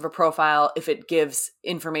context of a profile if it gives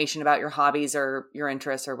information about your hobbies or your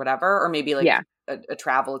interests or whatever, or maybe like a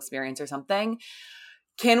travel experience or something.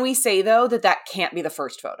 Can we say, though, that can't be the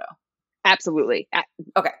first photo? Absolutely.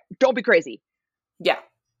 Okay. Don't be crazy. Yeah.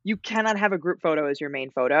 You cannot have a group photo as your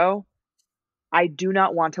main photo. I do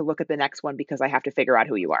not want to look at the next one because I have to figure out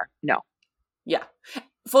who you are. No. Yeah.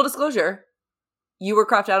 Full disclosure, you were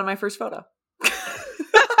cropped out of my first photo.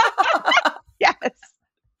 Yes.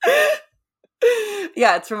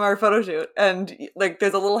 Yeah, it's from our photo shoot. And like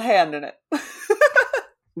there's a little hand in it.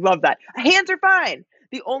 Love that. Hands are fine.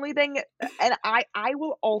 The only thing, and I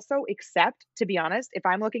will also accept, to be honest, if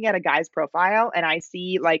I'm looking at a guy's profile and I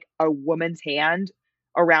see like a woman's hand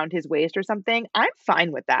around his waist or something, I'm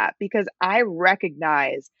fine with that because I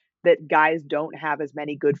recognize that guys don't have as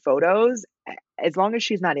many good photos as long as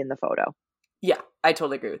she's not in the photo. Yeah, I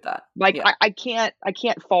totally agree with that. Like yeah. I can't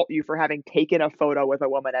fault you for having taken a photo with a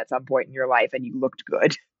woman at some point in your life and you looked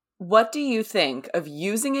good. What do you think of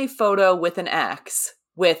using a photo with an ex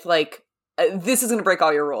with like, this is going to break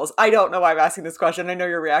all your rules. I don't know why I'm asking this question. I know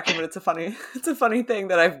your reaction, but it's a funny thing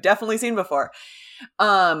that I've definitely seen before.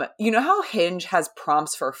 You know how Hinge has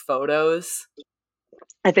prompts for photos?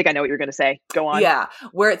 I think I know what you're going to say. Go on. Yeah,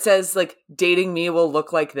 where it says like dating me will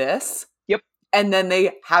look like this. Yep. And then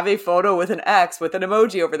they have a photo with an X with an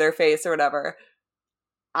emoji over their face or whatever.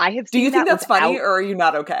 I have. Do you think that's funny, without- or are you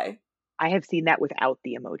not okay? I have seen that without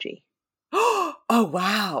the emoji. Oh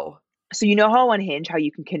wow. So you know how on Hinge, how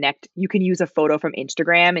you can use a photo from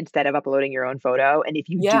Instagram instead of uploading your own photo. And if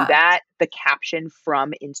you do that, the caption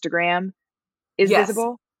from Instagram is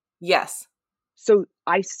visible. Yes. So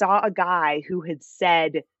I saw a guy who had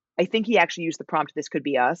said, I think he actually used the prompt, "This could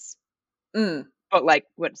be us." But like,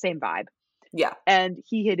 same vibe. Yeah. And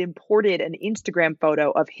he had imported an Instagram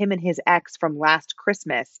photo of him and his ex from last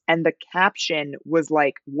Christmas. And the caption was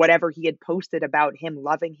like whatever he had posted about him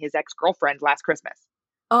loving his ex-girlfriend last Christmas.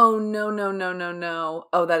 Oh, no.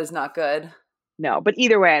 Oh, that is not good. No, but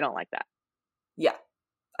either way, I don't like that. Yeah,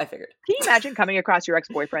 I figured. Can you imagine coming across your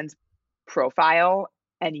ex-boyfriend's profile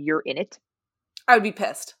and you're in it? I would be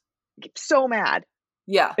pissed. So mad.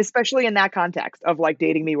 Yeah. Especially in that context of like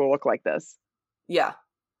dating me will look like this. Yeah.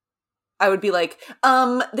 I would be like,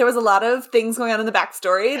 there was a lot of things going on in the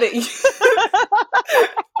backstory that you...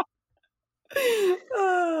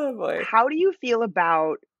 Oh, boy. How do you feel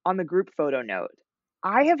about, on the group photo note,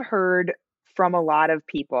 I have heard from a lot of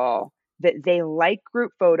people that they like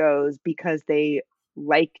group photos because they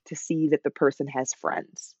like to see that the person has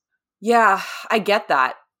friends. Yeah, I get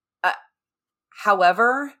that.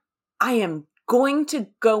 However, I am going to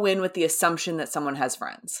go in with the assumption that someone has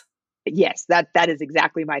friends. Yes, that is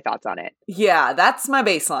exactly my thoughts on it. Yeah, that's my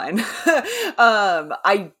baseline.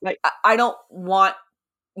 I don't want.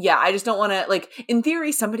 Yeah, I just don't want to, like, in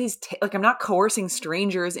theory, somebody's, like, I'm not coercing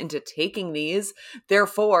strangers into taking these.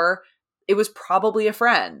 Therefore, it was probably a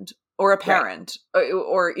friend or a parent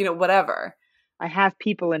or you know, whatever. I have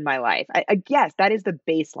people in my life. I guess that is the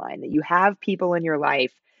baseline, that you have people in your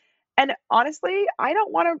life. And honestly, I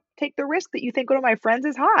don't want to take the risk that you think one of my friends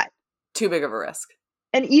is hot. Too big of a risk.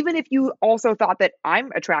 And even if you also thought that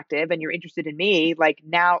I'm attractive and you're interested in me, like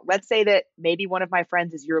now, let's say that maybe one of my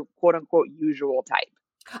friends is your quote unquote usual type.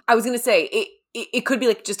 I was going to say, it could be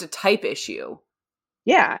like just a type issue.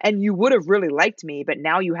 Yeah. And you would have really liked me, but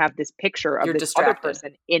now you have this picture of this other distracted.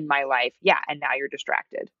 person in my life. Yeah. And now you're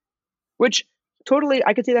distracted, which totally,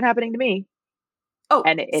 I could see that happening to me. Oh,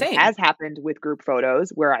 and it same. has happened with group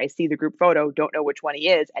photos where I see the group photo, don't know which one he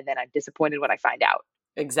is, and then I'm disappointed when I find out.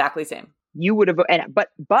 Exactly same. You would have,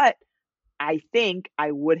 but I think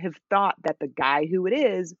I would have thought that the guy who it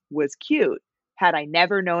is was cute had I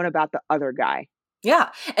never known about the other guy.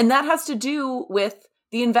 Yeah. And that has to do with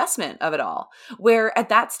the investment of it all, where at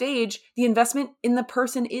that stage, the investment in the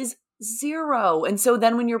person is zero. And so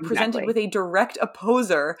then when you're presented with a direct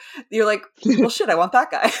opposer, you're like, well, shit, I want that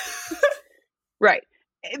guy. Right.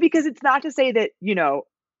 Because it's not to say that, you know,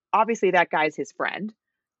 obviously that guy's his friend.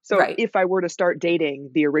 So if I were to start dating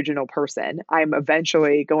the original person, I'm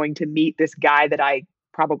eventually going to meet this guy that I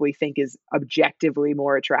probably think is objectively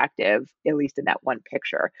more attractive, at least in that one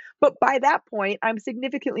picture. But by that point, I'm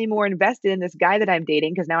significantly more invested in this guy that I'm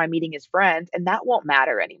dating because now I'm meeting his friends, and that won't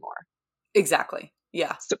matter anymore. Exactly.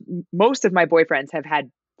 Yeah. So most of my boyfriends have had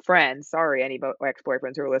friends. Sorry, any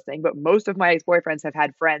ex-boyfriends who are listening, but most of my ex-boyfriends have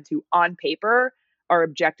had friends who on paper are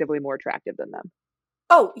objectively more attractive than them.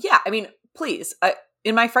 Oh, yeah. I mean, please.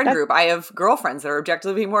 In my friend group, I have girlfriends that are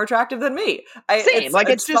objectively more attractive than me. Same.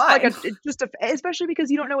 It's just fine. especially because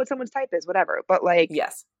you don't know what someone's type is, whatever. But like,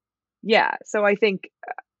 yes. Yeah. So I think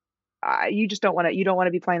you just don't want to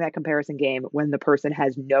be playing that comparison game when the person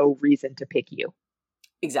has no reason to pick you.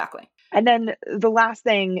 Exactly. And then the last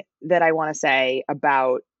thing that I want to say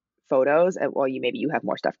about photos, well, you have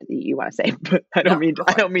more stuff that you want to say, but I don't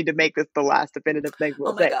mean to make this the last definitive thing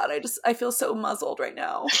we'll say. God, I feel so muzzled right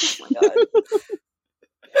now. Oh my God.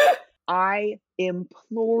 I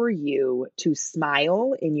implore you to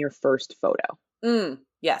smile in your first photo.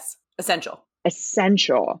 Yes. Essential.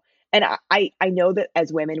 And I know that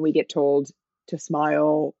as women, we get told to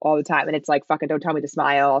smile all the time. And it's like, fucking don't tell me to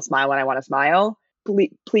smile. I'll smile when I want to smile.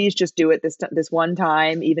 Please just do it this one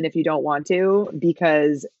time, even if you don't want to,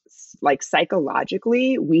 because like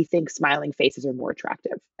psychologically, we think smiling faces are more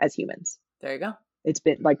attractive as humans. There you go. It's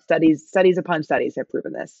been like studies upon studies have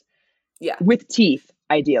proven this. Yeah. With teeth,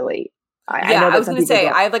 ideally. I was going to say,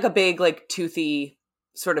 I have like a big, like toothy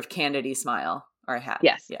sort of candidy smile, or I had.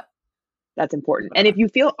 Yes. Yeah. That's important. And if you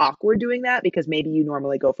feel awkward doing that, because maybe you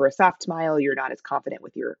normally go for a soft smile, you're not as confident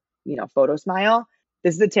with your, photo smile.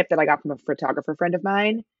 This is a tip that I got from a photographer friend of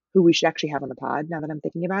mine who we should actually have on the pod now that I'm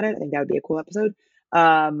thinking about it. I think that would be a cool episode.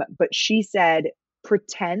 But she said,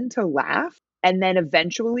 pretend to laugh, and then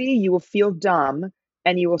eventually you will feel dumb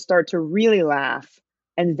and you will start to really laugh,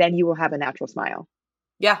 and then you will have a natural smile.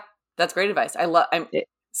 Yeah, that's great advice.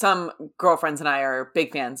 Some girlfriends and I are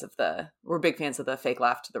big fans of the fake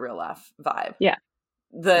laugh to the real laugh vibe. Yeah.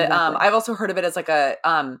 Exactly. I've also heard of it as like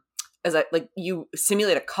like you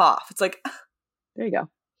simulate a cough. It's like, there you go.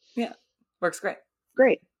 Yeah. Works great.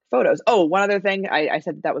 Great. Photos. Oh, one other thing. I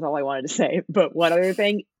said that was all I wanted to say, but one other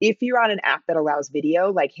thing, if you're on an app that allows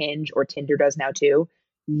video like Hinge or Tinder does now too,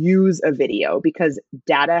 use a video, because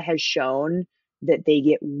data has shown that they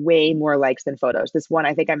get way more likes than photos. This one,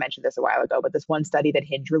 I think I mentioned this a while ago, but this one study that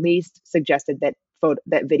Hinge released suggested that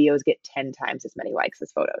videos get 10 times as many likes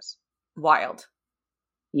as photos. Wild.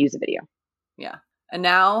 Use a video. Yeah. And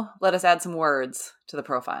now let us add some words to the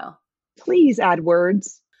profile. Please add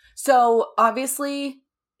words. So obviously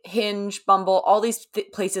Hinge, Bumble, all these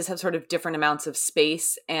places have sort of different amounts of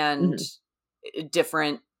space and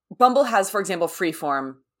different. Bumble has, for example,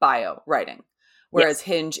 freeform bio writing, whereas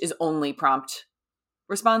Hinge is only prompt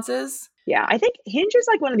responses. Yeah, I think Hinge is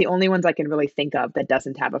like one of the only ones I can really think of that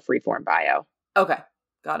doesn't have a freeform bio. Okay,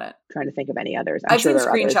 got it. Trying to think of any others. I've seen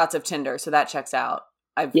screenshots of Tinder, so that checks out.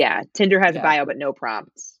 Tinder has a bio but no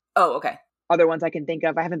prompts. Oh, okay. Other ones I can think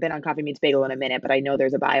of, I haven't been on Coffee Meets Bagel in a minute, but I know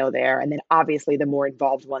there's a bio there. And then obviously the more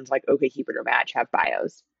involved ones like OkCupid or Match have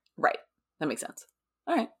bios. Right. That makes sense.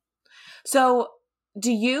 All right. So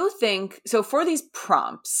do you think, so for these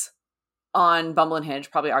prompts on Bumble and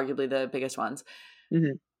Hinge, probably arguably the biggest ones,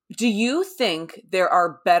 do you think there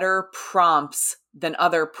are better prompts than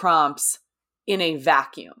other prompts in a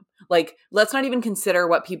vacuum? Like, let's not even consider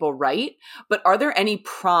what people write, but are there any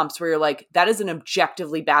prompts where you're like, that is an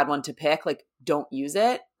objectively bad one to pick, like don't use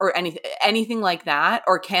it, or anything like that?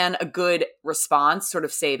 Or can a good response sort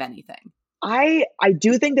of save anything? I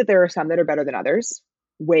do think that there are some that are better than others,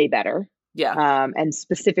 way better. Yeah. And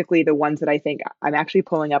specifically the ones that I think, I'm actually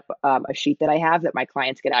pulling up a sheet that I have that my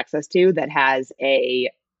clients get access to that has a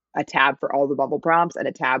tab for all the Bumble prompts and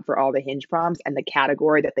a tab for all the Hinge prompts and the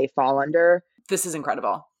category that they fall under. This is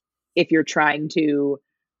incredible. If you're trying to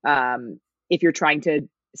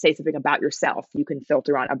say something about yourself, you can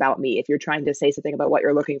filter on about me. If you're trying to say something about what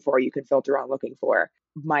you're looking for, you can filter on looking for.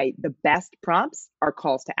 The best prompts are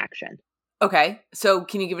calls to action. Okay. So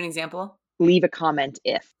can you give an example? Leave a comment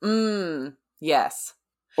if. Yes.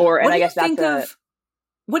 Or, what do you think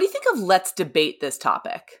of let's debate this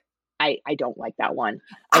topic? I don't like that one.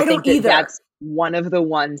 I don't either. That's one of the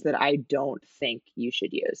ones that I don't think you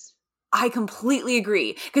should use. I completely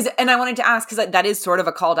agree. And I wanted to ask, because that is sort of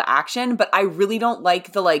a call to action, but I really don't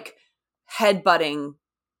like the headbutting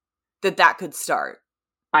that could start.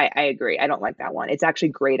 I agree. I don't like that one. It's actually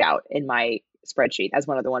grayed out in my spreadsheet as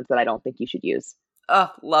one of the ones that I don't think you should use. Oh,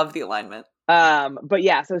 love the alignment. But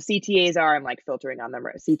yeah, so CTAs I'm filtering on them.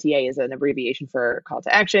 CTA is an abbreviation for call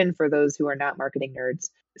to action for those who are not marketing nerds.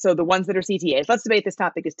 So the ones that are CTAs, let's debate this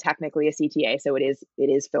topic is technically a CTA. So it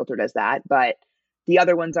is filtered as that, but the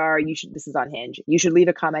other ones are, this is on Hinge. You should leave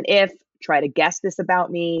a comment if, try to guess this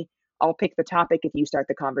about me. I'll pick the topic if you start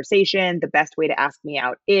the conversation. The best way to ask me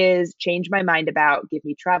out is, change my mind about, give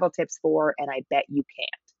me travel tips for, and I bet you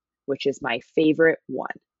can't, which is my favorite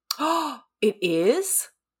one. Oh, it is?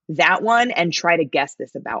 That one, and try to guess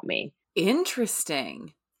this about me.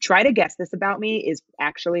 Interesting. Try to guess this about me is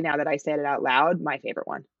actually, now that I said it out loud, my favorite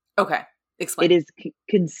one. Okay. Explain. It is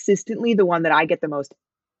consistently the one that I get the most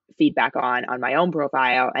feedback on my own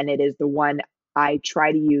profile, and it is the one I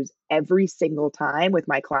try to use every single time with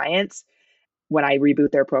my clients when I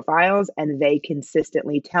reboot their profiles, and they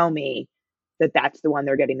consistently tell me that that's the one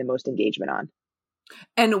they're getting the most engagement on.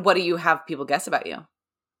 And what do you have people guess about you?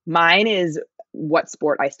 Mine is what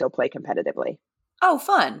sport I still play competitively. Oh,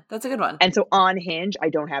 fun. That's a good one. And so on Hinge, I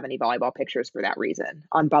don't have any volleyball pictures for that reason.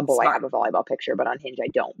 On Bumble, Smart. I have a volleyball picture, but on Hinge, I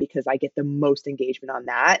don't, because I get the most engagement on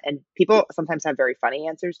that. And people sometimes have very funny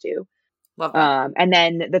answers too. Love that. And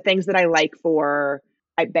then the things that I like for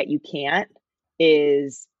I bet you can't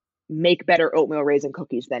is make better oatmeal raisin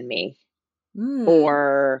cookies than me.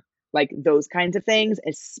 Or like those kinds of things,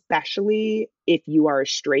 especially if you are a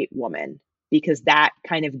straight woman, because that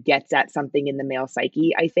kind of gets at something in the male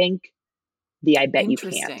psyche, I think. The I bet you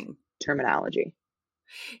can't terminology.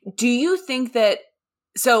 Do you think that,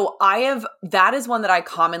 that is one that I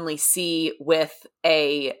commonly see with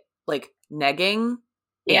a negging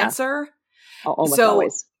answer. Almost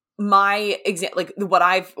always. My example, what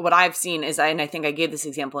I've seen is, and I think I gave this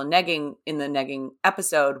example in the negging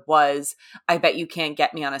episode, was, I bet you can't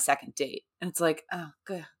get me on a second date. And it's like, oh,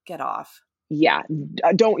 get off. Yeah.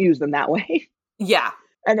 Don't use them that way. Yeah.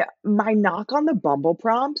 And my knock on the Bumble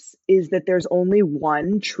prompts is that there's only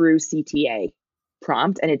one true CTA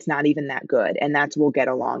prompt, and it's not even that good. And that's, we'll get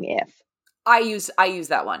along if. I use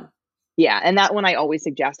that one. Yeah, and that one I always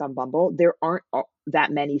suggest on Bumble. There aren't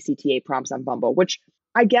that many CTA prompts on Bumble, which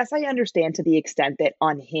I guess I understand to the extent that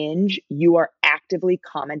on Hinge, you are actively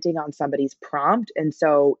commenting on somebody's prompt. And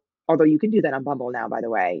so, although you can do that on Bumble now, by the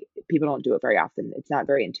way, people don't do it very often. It's not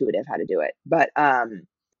very intuitive how to do it. But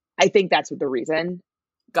I think that's the reason.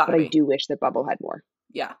 Gotta but be. I do wish that Bumble had more.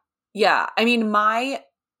 Yeah. Yeah. I mean,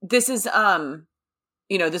 this is,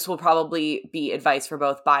 this will probably be advice for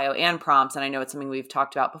both bio and prompts. And I know it's something we've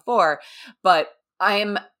talked about before, but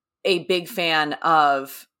I'm a big fan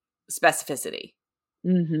of specificity.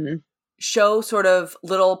 Mm-hmm. Show sort of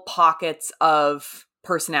little pockets of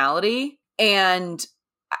personality. And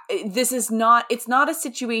it's not a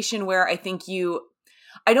situation where I think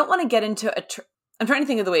I don't want to get into I'm trying to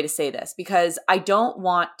think of the way to say this, because I don't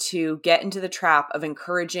want to get into the trap of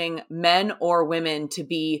encouraging men or women to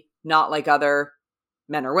be not like other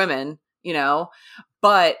men or women,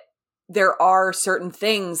 but there are certain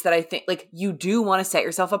things that I think like you do want to set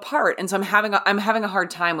yourself apart. And so I'm having a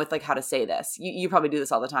hard time with like how to say this. You probably do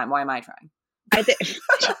this all the time. Why am I trying? I think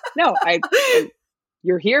no,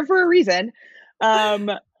 you're here for a reason.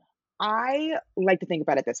 I like to think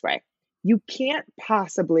about it this way. You can't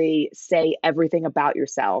possibly say everything about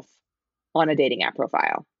yourself on a dating app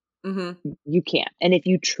profile. Mm-hmm. You can't. And if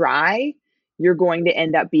you try, you're going to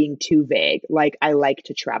end up being too vague. Like, I like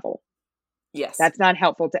to travel. Yes. That's not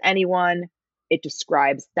helpful to anyone. It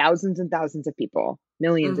describes thousands and thousands of people,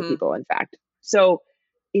 millions of people, in fact. So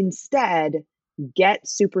instead, get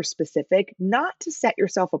super specific, not to set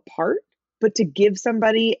yourself apart, but to give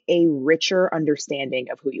somebody a richer understanding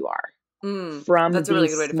of who you are from that's these a really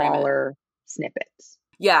good way to frame it. smaller snippets.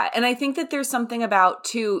 Yeah. And I think that there's something about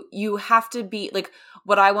too, you have to be like,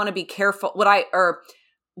 what I want to be careful, what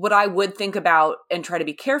I would think about and try to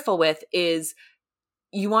be careful with is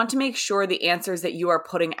you want to make sure the answers that you are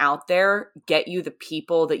putting out there get you the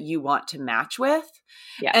people that you want to match with.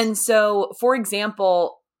 Yes. And so, for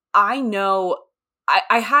example, I know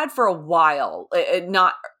I had for a while,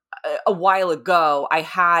 not a while ago, I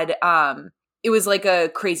had, it was like a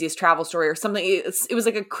craziest travel story or something. It was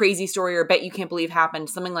like a crazy story or bet you can't believe happened,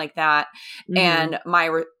 something like that. Mm-hmm. And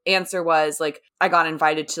my answer was like, I got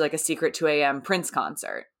invited to like a secret 2 a.m. Prince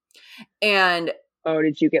concert. And oh,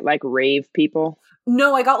 did you get like rave people?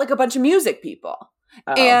 No, I got like a bunch of music people.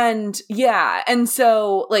 Oh. And yeah. And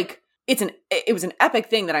so like, it was an epic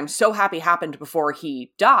thing that I'm so happy happened before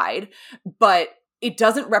he died, but it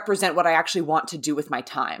doesn't represent what I actually want to do with my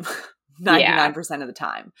time. 99% of the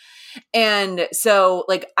time. And so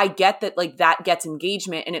like, I get that like that gets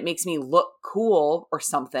engagement and it makes me look cool or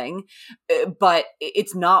something, but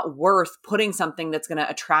it's not worth putting something that's going to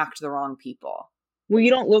attract the wrong people. Well,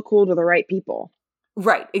 you don't look cool to the right people.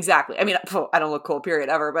 Right. Exactly. I mean, I don't look cool period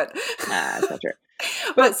ever, but that's not true.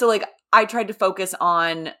 But so like, I tried to focus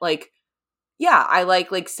on like, yeah, I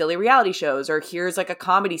like silly reality shows, or here's like a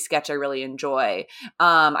comedy sketch I really enjoy.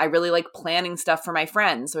 I really like planning stuff for my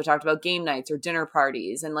friends. So I talked about game nights or dinner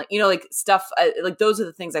parties and like, like stuff like those are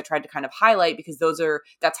the things I tried to kind of highlight because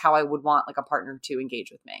that's how I would want like a partner to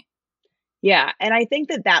engage with me. Yeah. And I think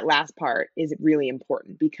that last part is really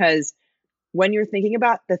important because when you're thinking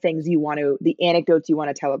about the things the anecdotes you want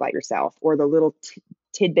to tell about yourself or the little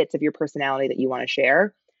tidbits of your personality that you want to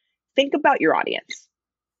share, think about your audience.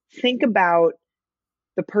 Think about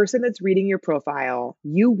the person that's reading your profile.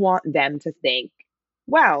 You want them to think,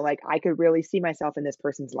 wow, like I could really see myself in this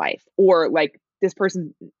person's life. Or like this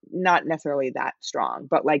person, not necessarily that strong,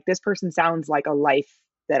 but like this person sounds like a life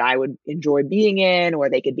that I would enjoy being in, or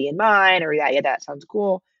they could be in mine, or yeah, that sounds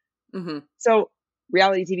cool. Mm-hmm. So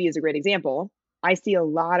reality TV is a great example. I see a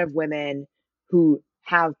lot of women who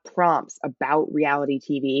have prompts about reality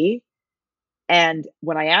TV. And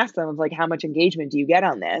when I ask them of like, how much engagement do you get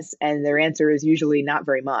on this? And their answer is usually not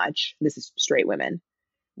very much. This is straight women.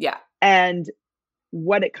 Yeah. And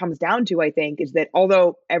what it comes down to, I think, is that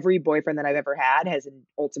although every boyfriend that I've ever had has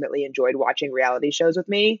ultimately enjoyed watching reality shows with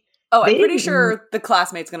me. Oh, I'm pretty sure the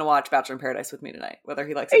classmate's going to watch Bachelor in Paradise with me tonight, whether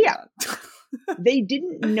he likes it or not. They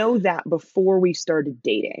didn't know that before we started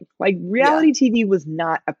dating. Like reality TV was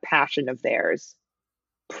not a passion of theirs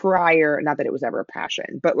prior, not that it was ever a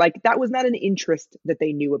passion, but like that was not an interest that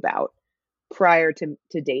they knew about prior to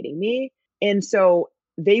dating me. And so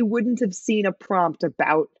they wouldn't have seen a prompt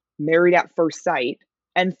about Married at First Sight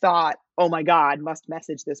and thought, oh my God, must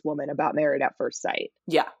message this woman about Married at First Sight.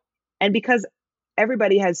 Yeah. And because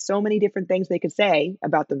everybody has so many different things they could say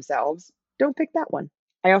about themselves, don't pick that one.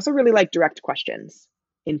 I also really like direct questions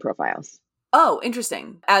in profiles. Oh,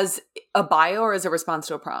 interesting. As a bio or as a response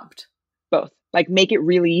to a prompt? Both. Like make it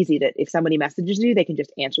really easy that if somebody messages you, they can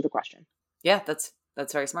just answer the question. Yeah, that's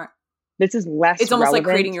very smart. This is less It's almost relevant.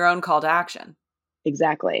 like creating your own call to action.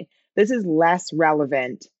 Exactly. This is less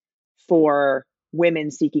relevant for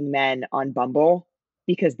women seeking men on Bumble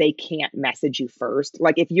because they can't message you first.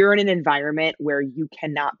 Like if you're in an environment where you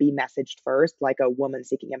cannot be messaged first, like a woman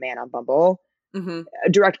seeking a man on Bumble, Mm-hmm.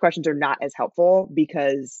 direct questions are not as helpful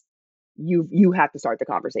because you have to start the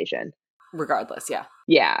conversation. Regardless, yeah.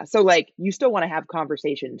 Yeah. So like you still want to have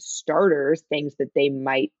conversation starters, things that they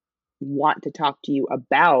might want to talk to you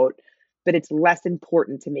about, but it's less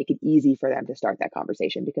important to make it easy for them to start that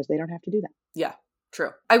conversation because they don't have to do that. Yeah,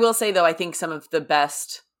 true. I will say though, I think some of the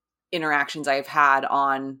best interactions I've had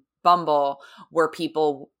on Bumble were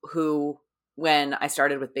people who, when I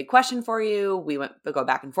started with big question for you, we go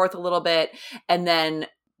back and forth a little bit, and then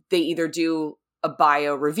they either do a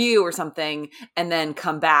bio review or something and then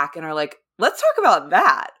come back and are like, let's talk about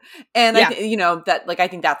that. And Yeah. that like, I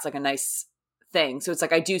think that's like a nice thing. So it's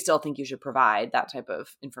like, I do still think you should provide that type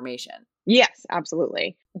of information. Yes,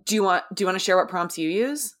 absolutely. Do you want to share what prompts you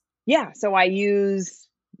use? Yeah. So I use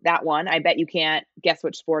that one. I bet you can't guess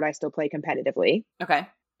which sport I still play competitively. Okay.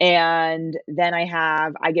 And then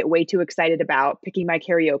I get way too excited about picking my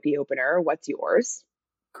karaoke opener. What's yours?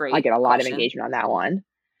 Great. I get a lot question. of engagement on that one.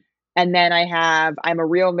 And then I'm a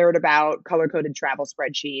real nerd about color-coded travel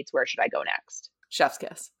spreadsheets. Where should I go next? Chef's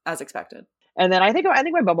kiss, as expected. And then I think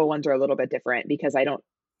my Bumble ones are a little bit different because I don't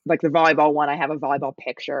like the volleyball one. I have a volleyball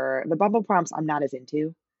picture. The Bumble prompts I'm not as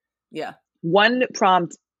into. Yeah. One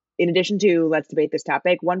prompt, in addition to let's debate this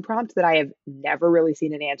topic, one prompt that I have never really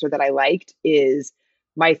seen an answer that I liked is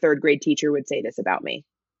my third grade teacher would say this about me.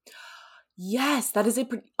 Yes, that is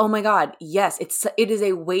oh my God. Yes, it is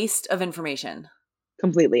a waste of information.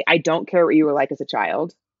 Completely. I don't care what you were like as a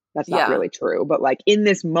child. That's not really true. But like in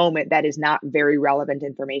this moment, that is not very relevant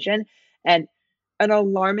information. And an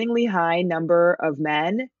alarmingly high number of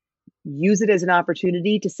men use it as an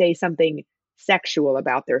opportunity to say something sexual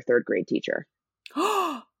about their third grade teacher.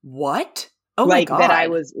 What? Oh like my God. That I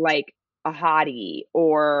was like a hottie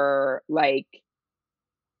or like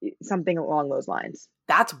something along those lines.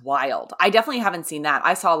 That's wild. I definitely haven't seen that.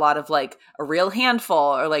 I saw a lot of like a real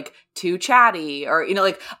handful or like too chatty or,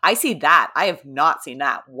 like I see that. I have not seen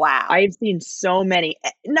that. Wow. I've seen so many,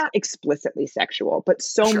 not explicitly sexual, but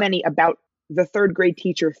so many about the third grade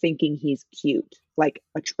teacher thinking he's cute, like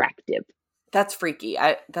attractive. That's freaky.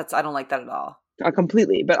 I don't like that at all.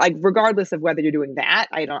 Completely. But like, regardless of whether you're doing that,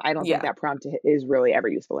 I don't think that prompt is really ever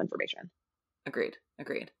useful information. Agreed.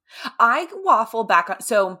 I waffle back on.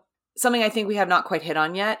 So something I think we have not quite hit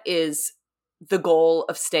on yet is the goal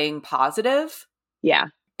of staying positive. Yeah.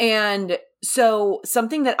 And so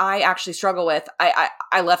something that I actually struggle with,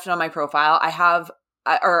 I left it on my profile.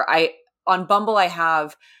 On Bumble, I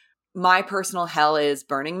have my personal hell is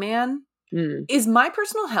Burning Man. Is my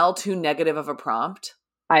personal hell too negative of a prompt?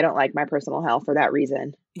 I don't like my personal hell for that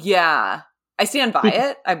reason. Yeah. I stand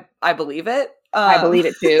by it. I believe it. I believe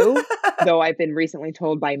it too, though I've been recently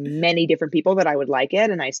told by many different people that I would like it,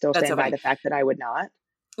 and I still stand by the fact that I would not.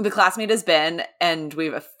 The classmate has been, and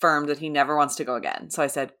we've affirmed that he never wants to go again. So I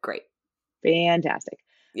said, great. Fantastic.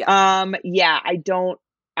 Yeah. I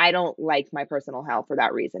don't like my personal hell for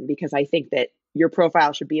that reason, because I think that your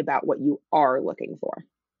profile should be about what you are looking for.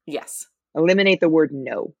 Yes. Eliminate the word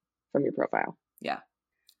no from your profile. Yeah.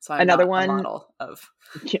 So I'm another not one, a model of.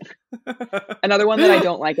 Another one that I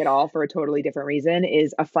don't like at all for a totally different reason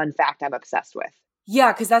is a fun fact I'm obsessed with.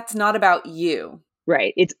 Yeah, because that's not about you.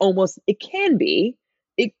 Right. It can be.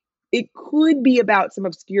 It could be about some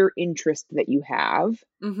obscure interest that you have.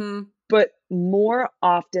 Mm-hmm. But more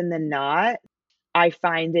often than not, I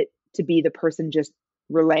find it to be the person just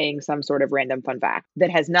relaying some sort of random fun fact that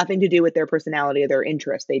has nothing to do with their personality or their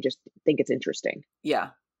interest. They just think it's interesting. Yeah.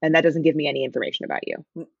 And that doesn't give me any information about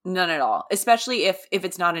you. None at all. Especially if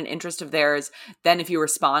it's not an interest of theirs, then if you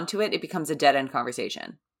respond to it, it becomes a dead-end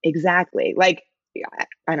conversation. Exactly. Like,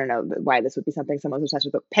 I don't know why this would be something someone's obsessed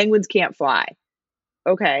with, but penguins can't fly.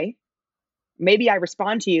 Okay. Maybe I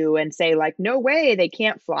respond to you and say like, no way, they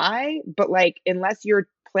can't fly. But like, unless you're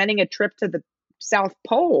planning a trip to the South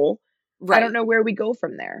Pole, right. I don't know where we go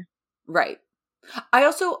from there. Right. I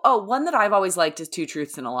also, one that I've always liked is Two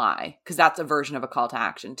Truths and a Lie, because that's a version of a call to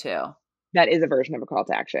action too. That is a version of a call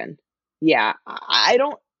to action. Yeah. I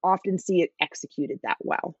don't often see it executed that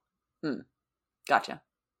well. Gotcha.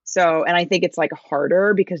 So, and I think it's like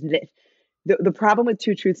harder because the problem with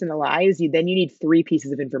Two Truths and a Lie is you need 3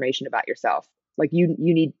 pieces of information about yourself. Like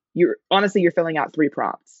you're filling out 3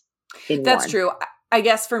 prompts in That's one. true. I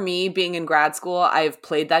guess for me, being in grad school, I've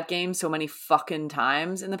played that game so many fucking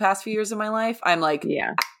times in the past few years of my life. I'm like,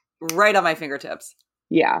 right on my fingertips.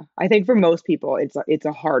 Yeah, I think for most people, it's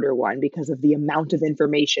a harder one because of the amount of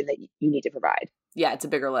information that you need to provide. Yeah, it's a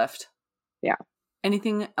bigger lift. Yeah.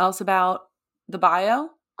 Anything else about the bio?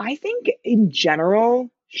 I think in general,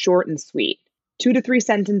 short and sweet. 2 to 3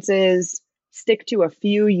 sentences, stick to a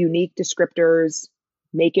few unique descriptors,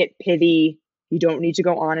 make it pithy. You don't need to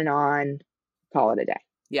go on and on. Call it a day.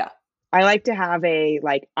 Yeah. I like to have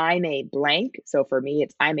I'm a blank. So for me,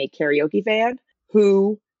 I'm a karaoke fan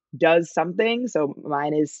who does something. So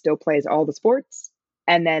mine is still plays all the sports.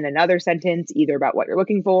 And then another sentence either about what you're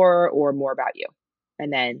looking for or more about you.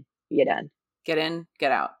 And then you're done. Get in,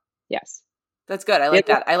 get out. Yes. That's good. I like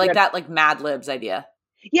that. I like that like Mad Libs idea.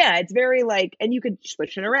 Yeah, it's very and you could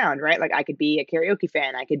switch it around, right? Like I could be a karaoke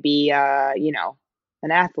fan. I could be, an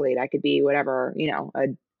athlete. I could be whatever, a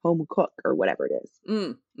home cook or whatever it is.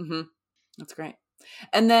 Mm-hmm. That's great.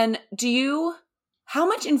 And then how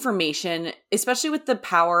much information, especially with the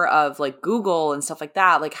power of like Google and stuff like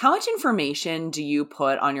that, like how much information do you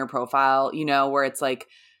put on your profile, where it's like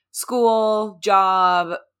school,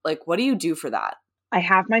 job, like what do you do for that? I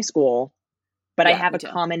have my school, but I have a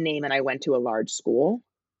common name and I went to a large school.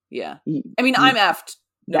 Yeah. I mean, I'm effed.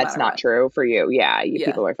 That's not true for you. Yeah.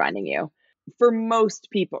 People are finding you. For most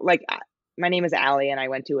people, like my name is Allie and I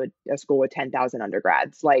went to a school with 10,000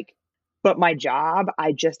 undergrads. But my job,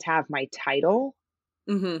 I just have my title,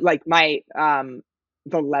 like my,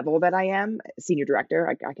 the level that I am, senior director.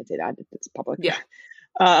 I can say that it's public. Yeah.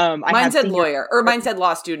 Mine said lawyer, or mine said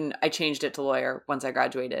law student. I changed it to lawyer once I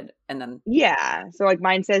graduated, and then so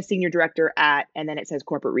mine says senior director at, and then it says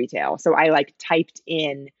corporate retail. So I typed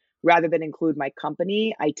in, rather than include my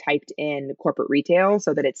company, I typed in corporate retail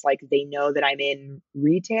so that it's they know that I'm in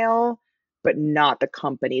retail, but not the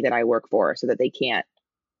company that I work for, so that they can't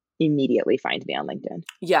immediately find me on LinkedIn.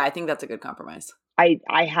 Yeah, I think that's a good compromise.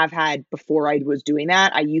 I have had, before I was doing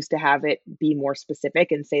that, I used to have it be more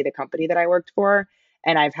specific and say the company that I worked for.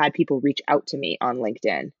 And I've had people reach out to me on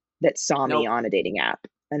LinkedIn that saw me on a dating app.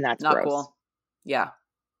 And that's not gross. Cool. Yeah.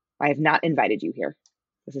 I have not invited you here.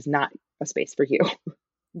 This is not a space for you.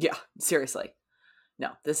 Yeah, seriously. No,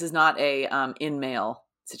 this is not a in-mail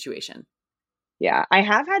situation. Yeah. I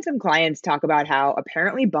have had some clients talk about how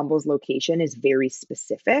apparently Bumble's location is very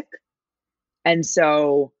specific. And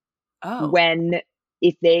so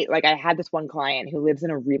if they, I had this one client who lives in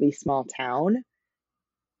a really small town,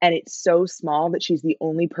 and it's so small that she's the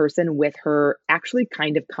only person with her actually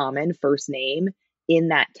kind of common first name in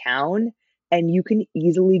that town. And you can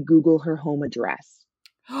easily Google her home address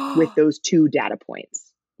with those 2 data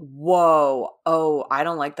points. Whoa. Oh, I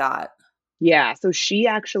don't like that. Yeah. So she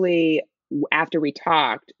actually, after we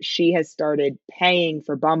talked, she has started paying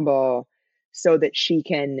for Bumble so that she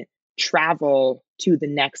can travel to the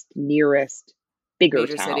next nearest bigger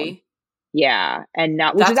town. City. Yeah. And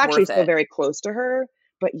not, which is actually still very close to her.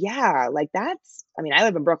 But yeah, that's, I mean, I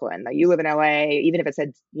live in Brooklyn. You live in LA, even if it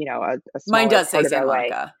said, a mine does say Santa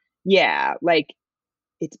Monica. Yeah.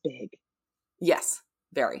 It's big. Yes.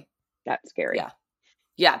 Very. That's scary. Yeah.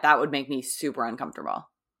 Yeah. That would make me super uncomfortable.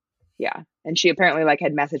 Yeah. And she apparently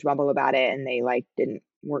had messaged Bumble about it and they didn't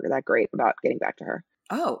work that great about getting back to her.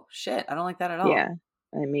 Oh shit. I don't like that at all. Yeah.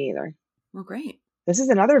 Me either. Well, great. This is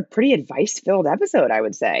another pretty advice-filled episode, I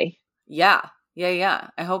would say. Yeah. Yeah.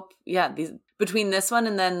 I hope, these between this one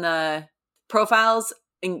and then the profiles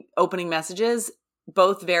and opening messages,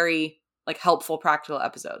 both very helpful, practical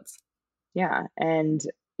episodes. Yeah. And,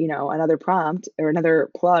 another prompt or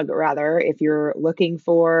another plug rather, if you're looking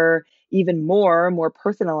for even more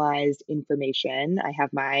personalized information, I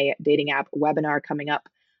have my dating app webinar coming up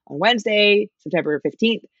on Wednesday, September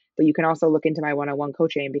 15th. But you can also look into my one-on-one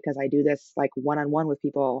coaching because I do this one-on-one with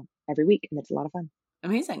people every week and it's a lot of fun.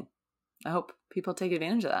 Amazing. I hope people take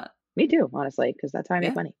advantage of that. Me too, honestly, because that's how I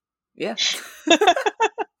make money. Yeah.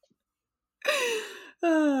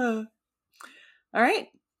 All right.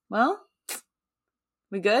 Well,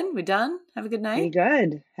 we good? We done? Have a good night? We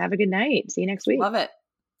good. Have a good night. See you next week. Love it.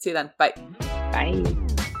 See you then. Bye. Bye.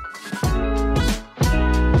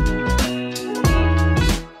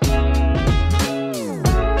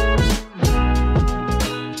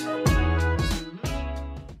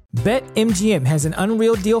 BetMGM has an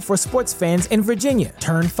unreal deal for sports fans in Virginia.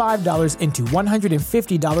 Turn $5 into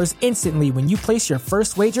 $150 instantly when you place your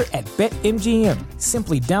first wager at BetMGM.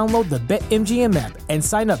 Simply download the BetMGM app and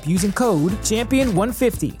sign up using code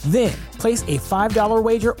Champion150. Then place a $5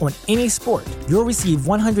 wager on any sport, you'll receive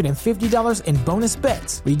 $150 in bonus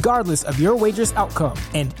bets, regardless of your wager's outcome.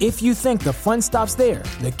 And if you think the fun stops there,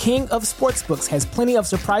 the king of sportsbooks has plenty of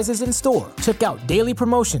surprises in store. Check out daily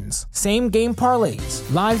promotions, same-game parlays,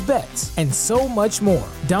 live bets, and so much more.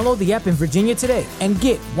 Download the app in Virginia today and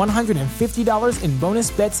get $150 in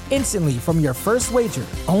bonus bets instantly from your first wager,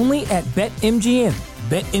 only at BetMGM.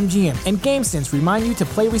 BetMGM and GameSense remind you to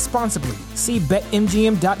play responsibly. See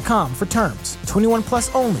BetMGM.com for terms. 21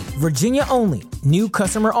 plus only. Virginia only. New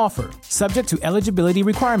customer offer. Subject to eligibility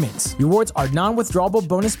requirements. Rewards are non-withdrawable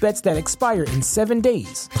bonus bets that expire in 7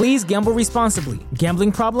 days. Please gamble responsibly.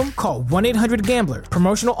 Gambling problem? Call 1-800-GAMBLER.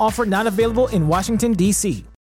 Promotional offer not available in Washington, D.C.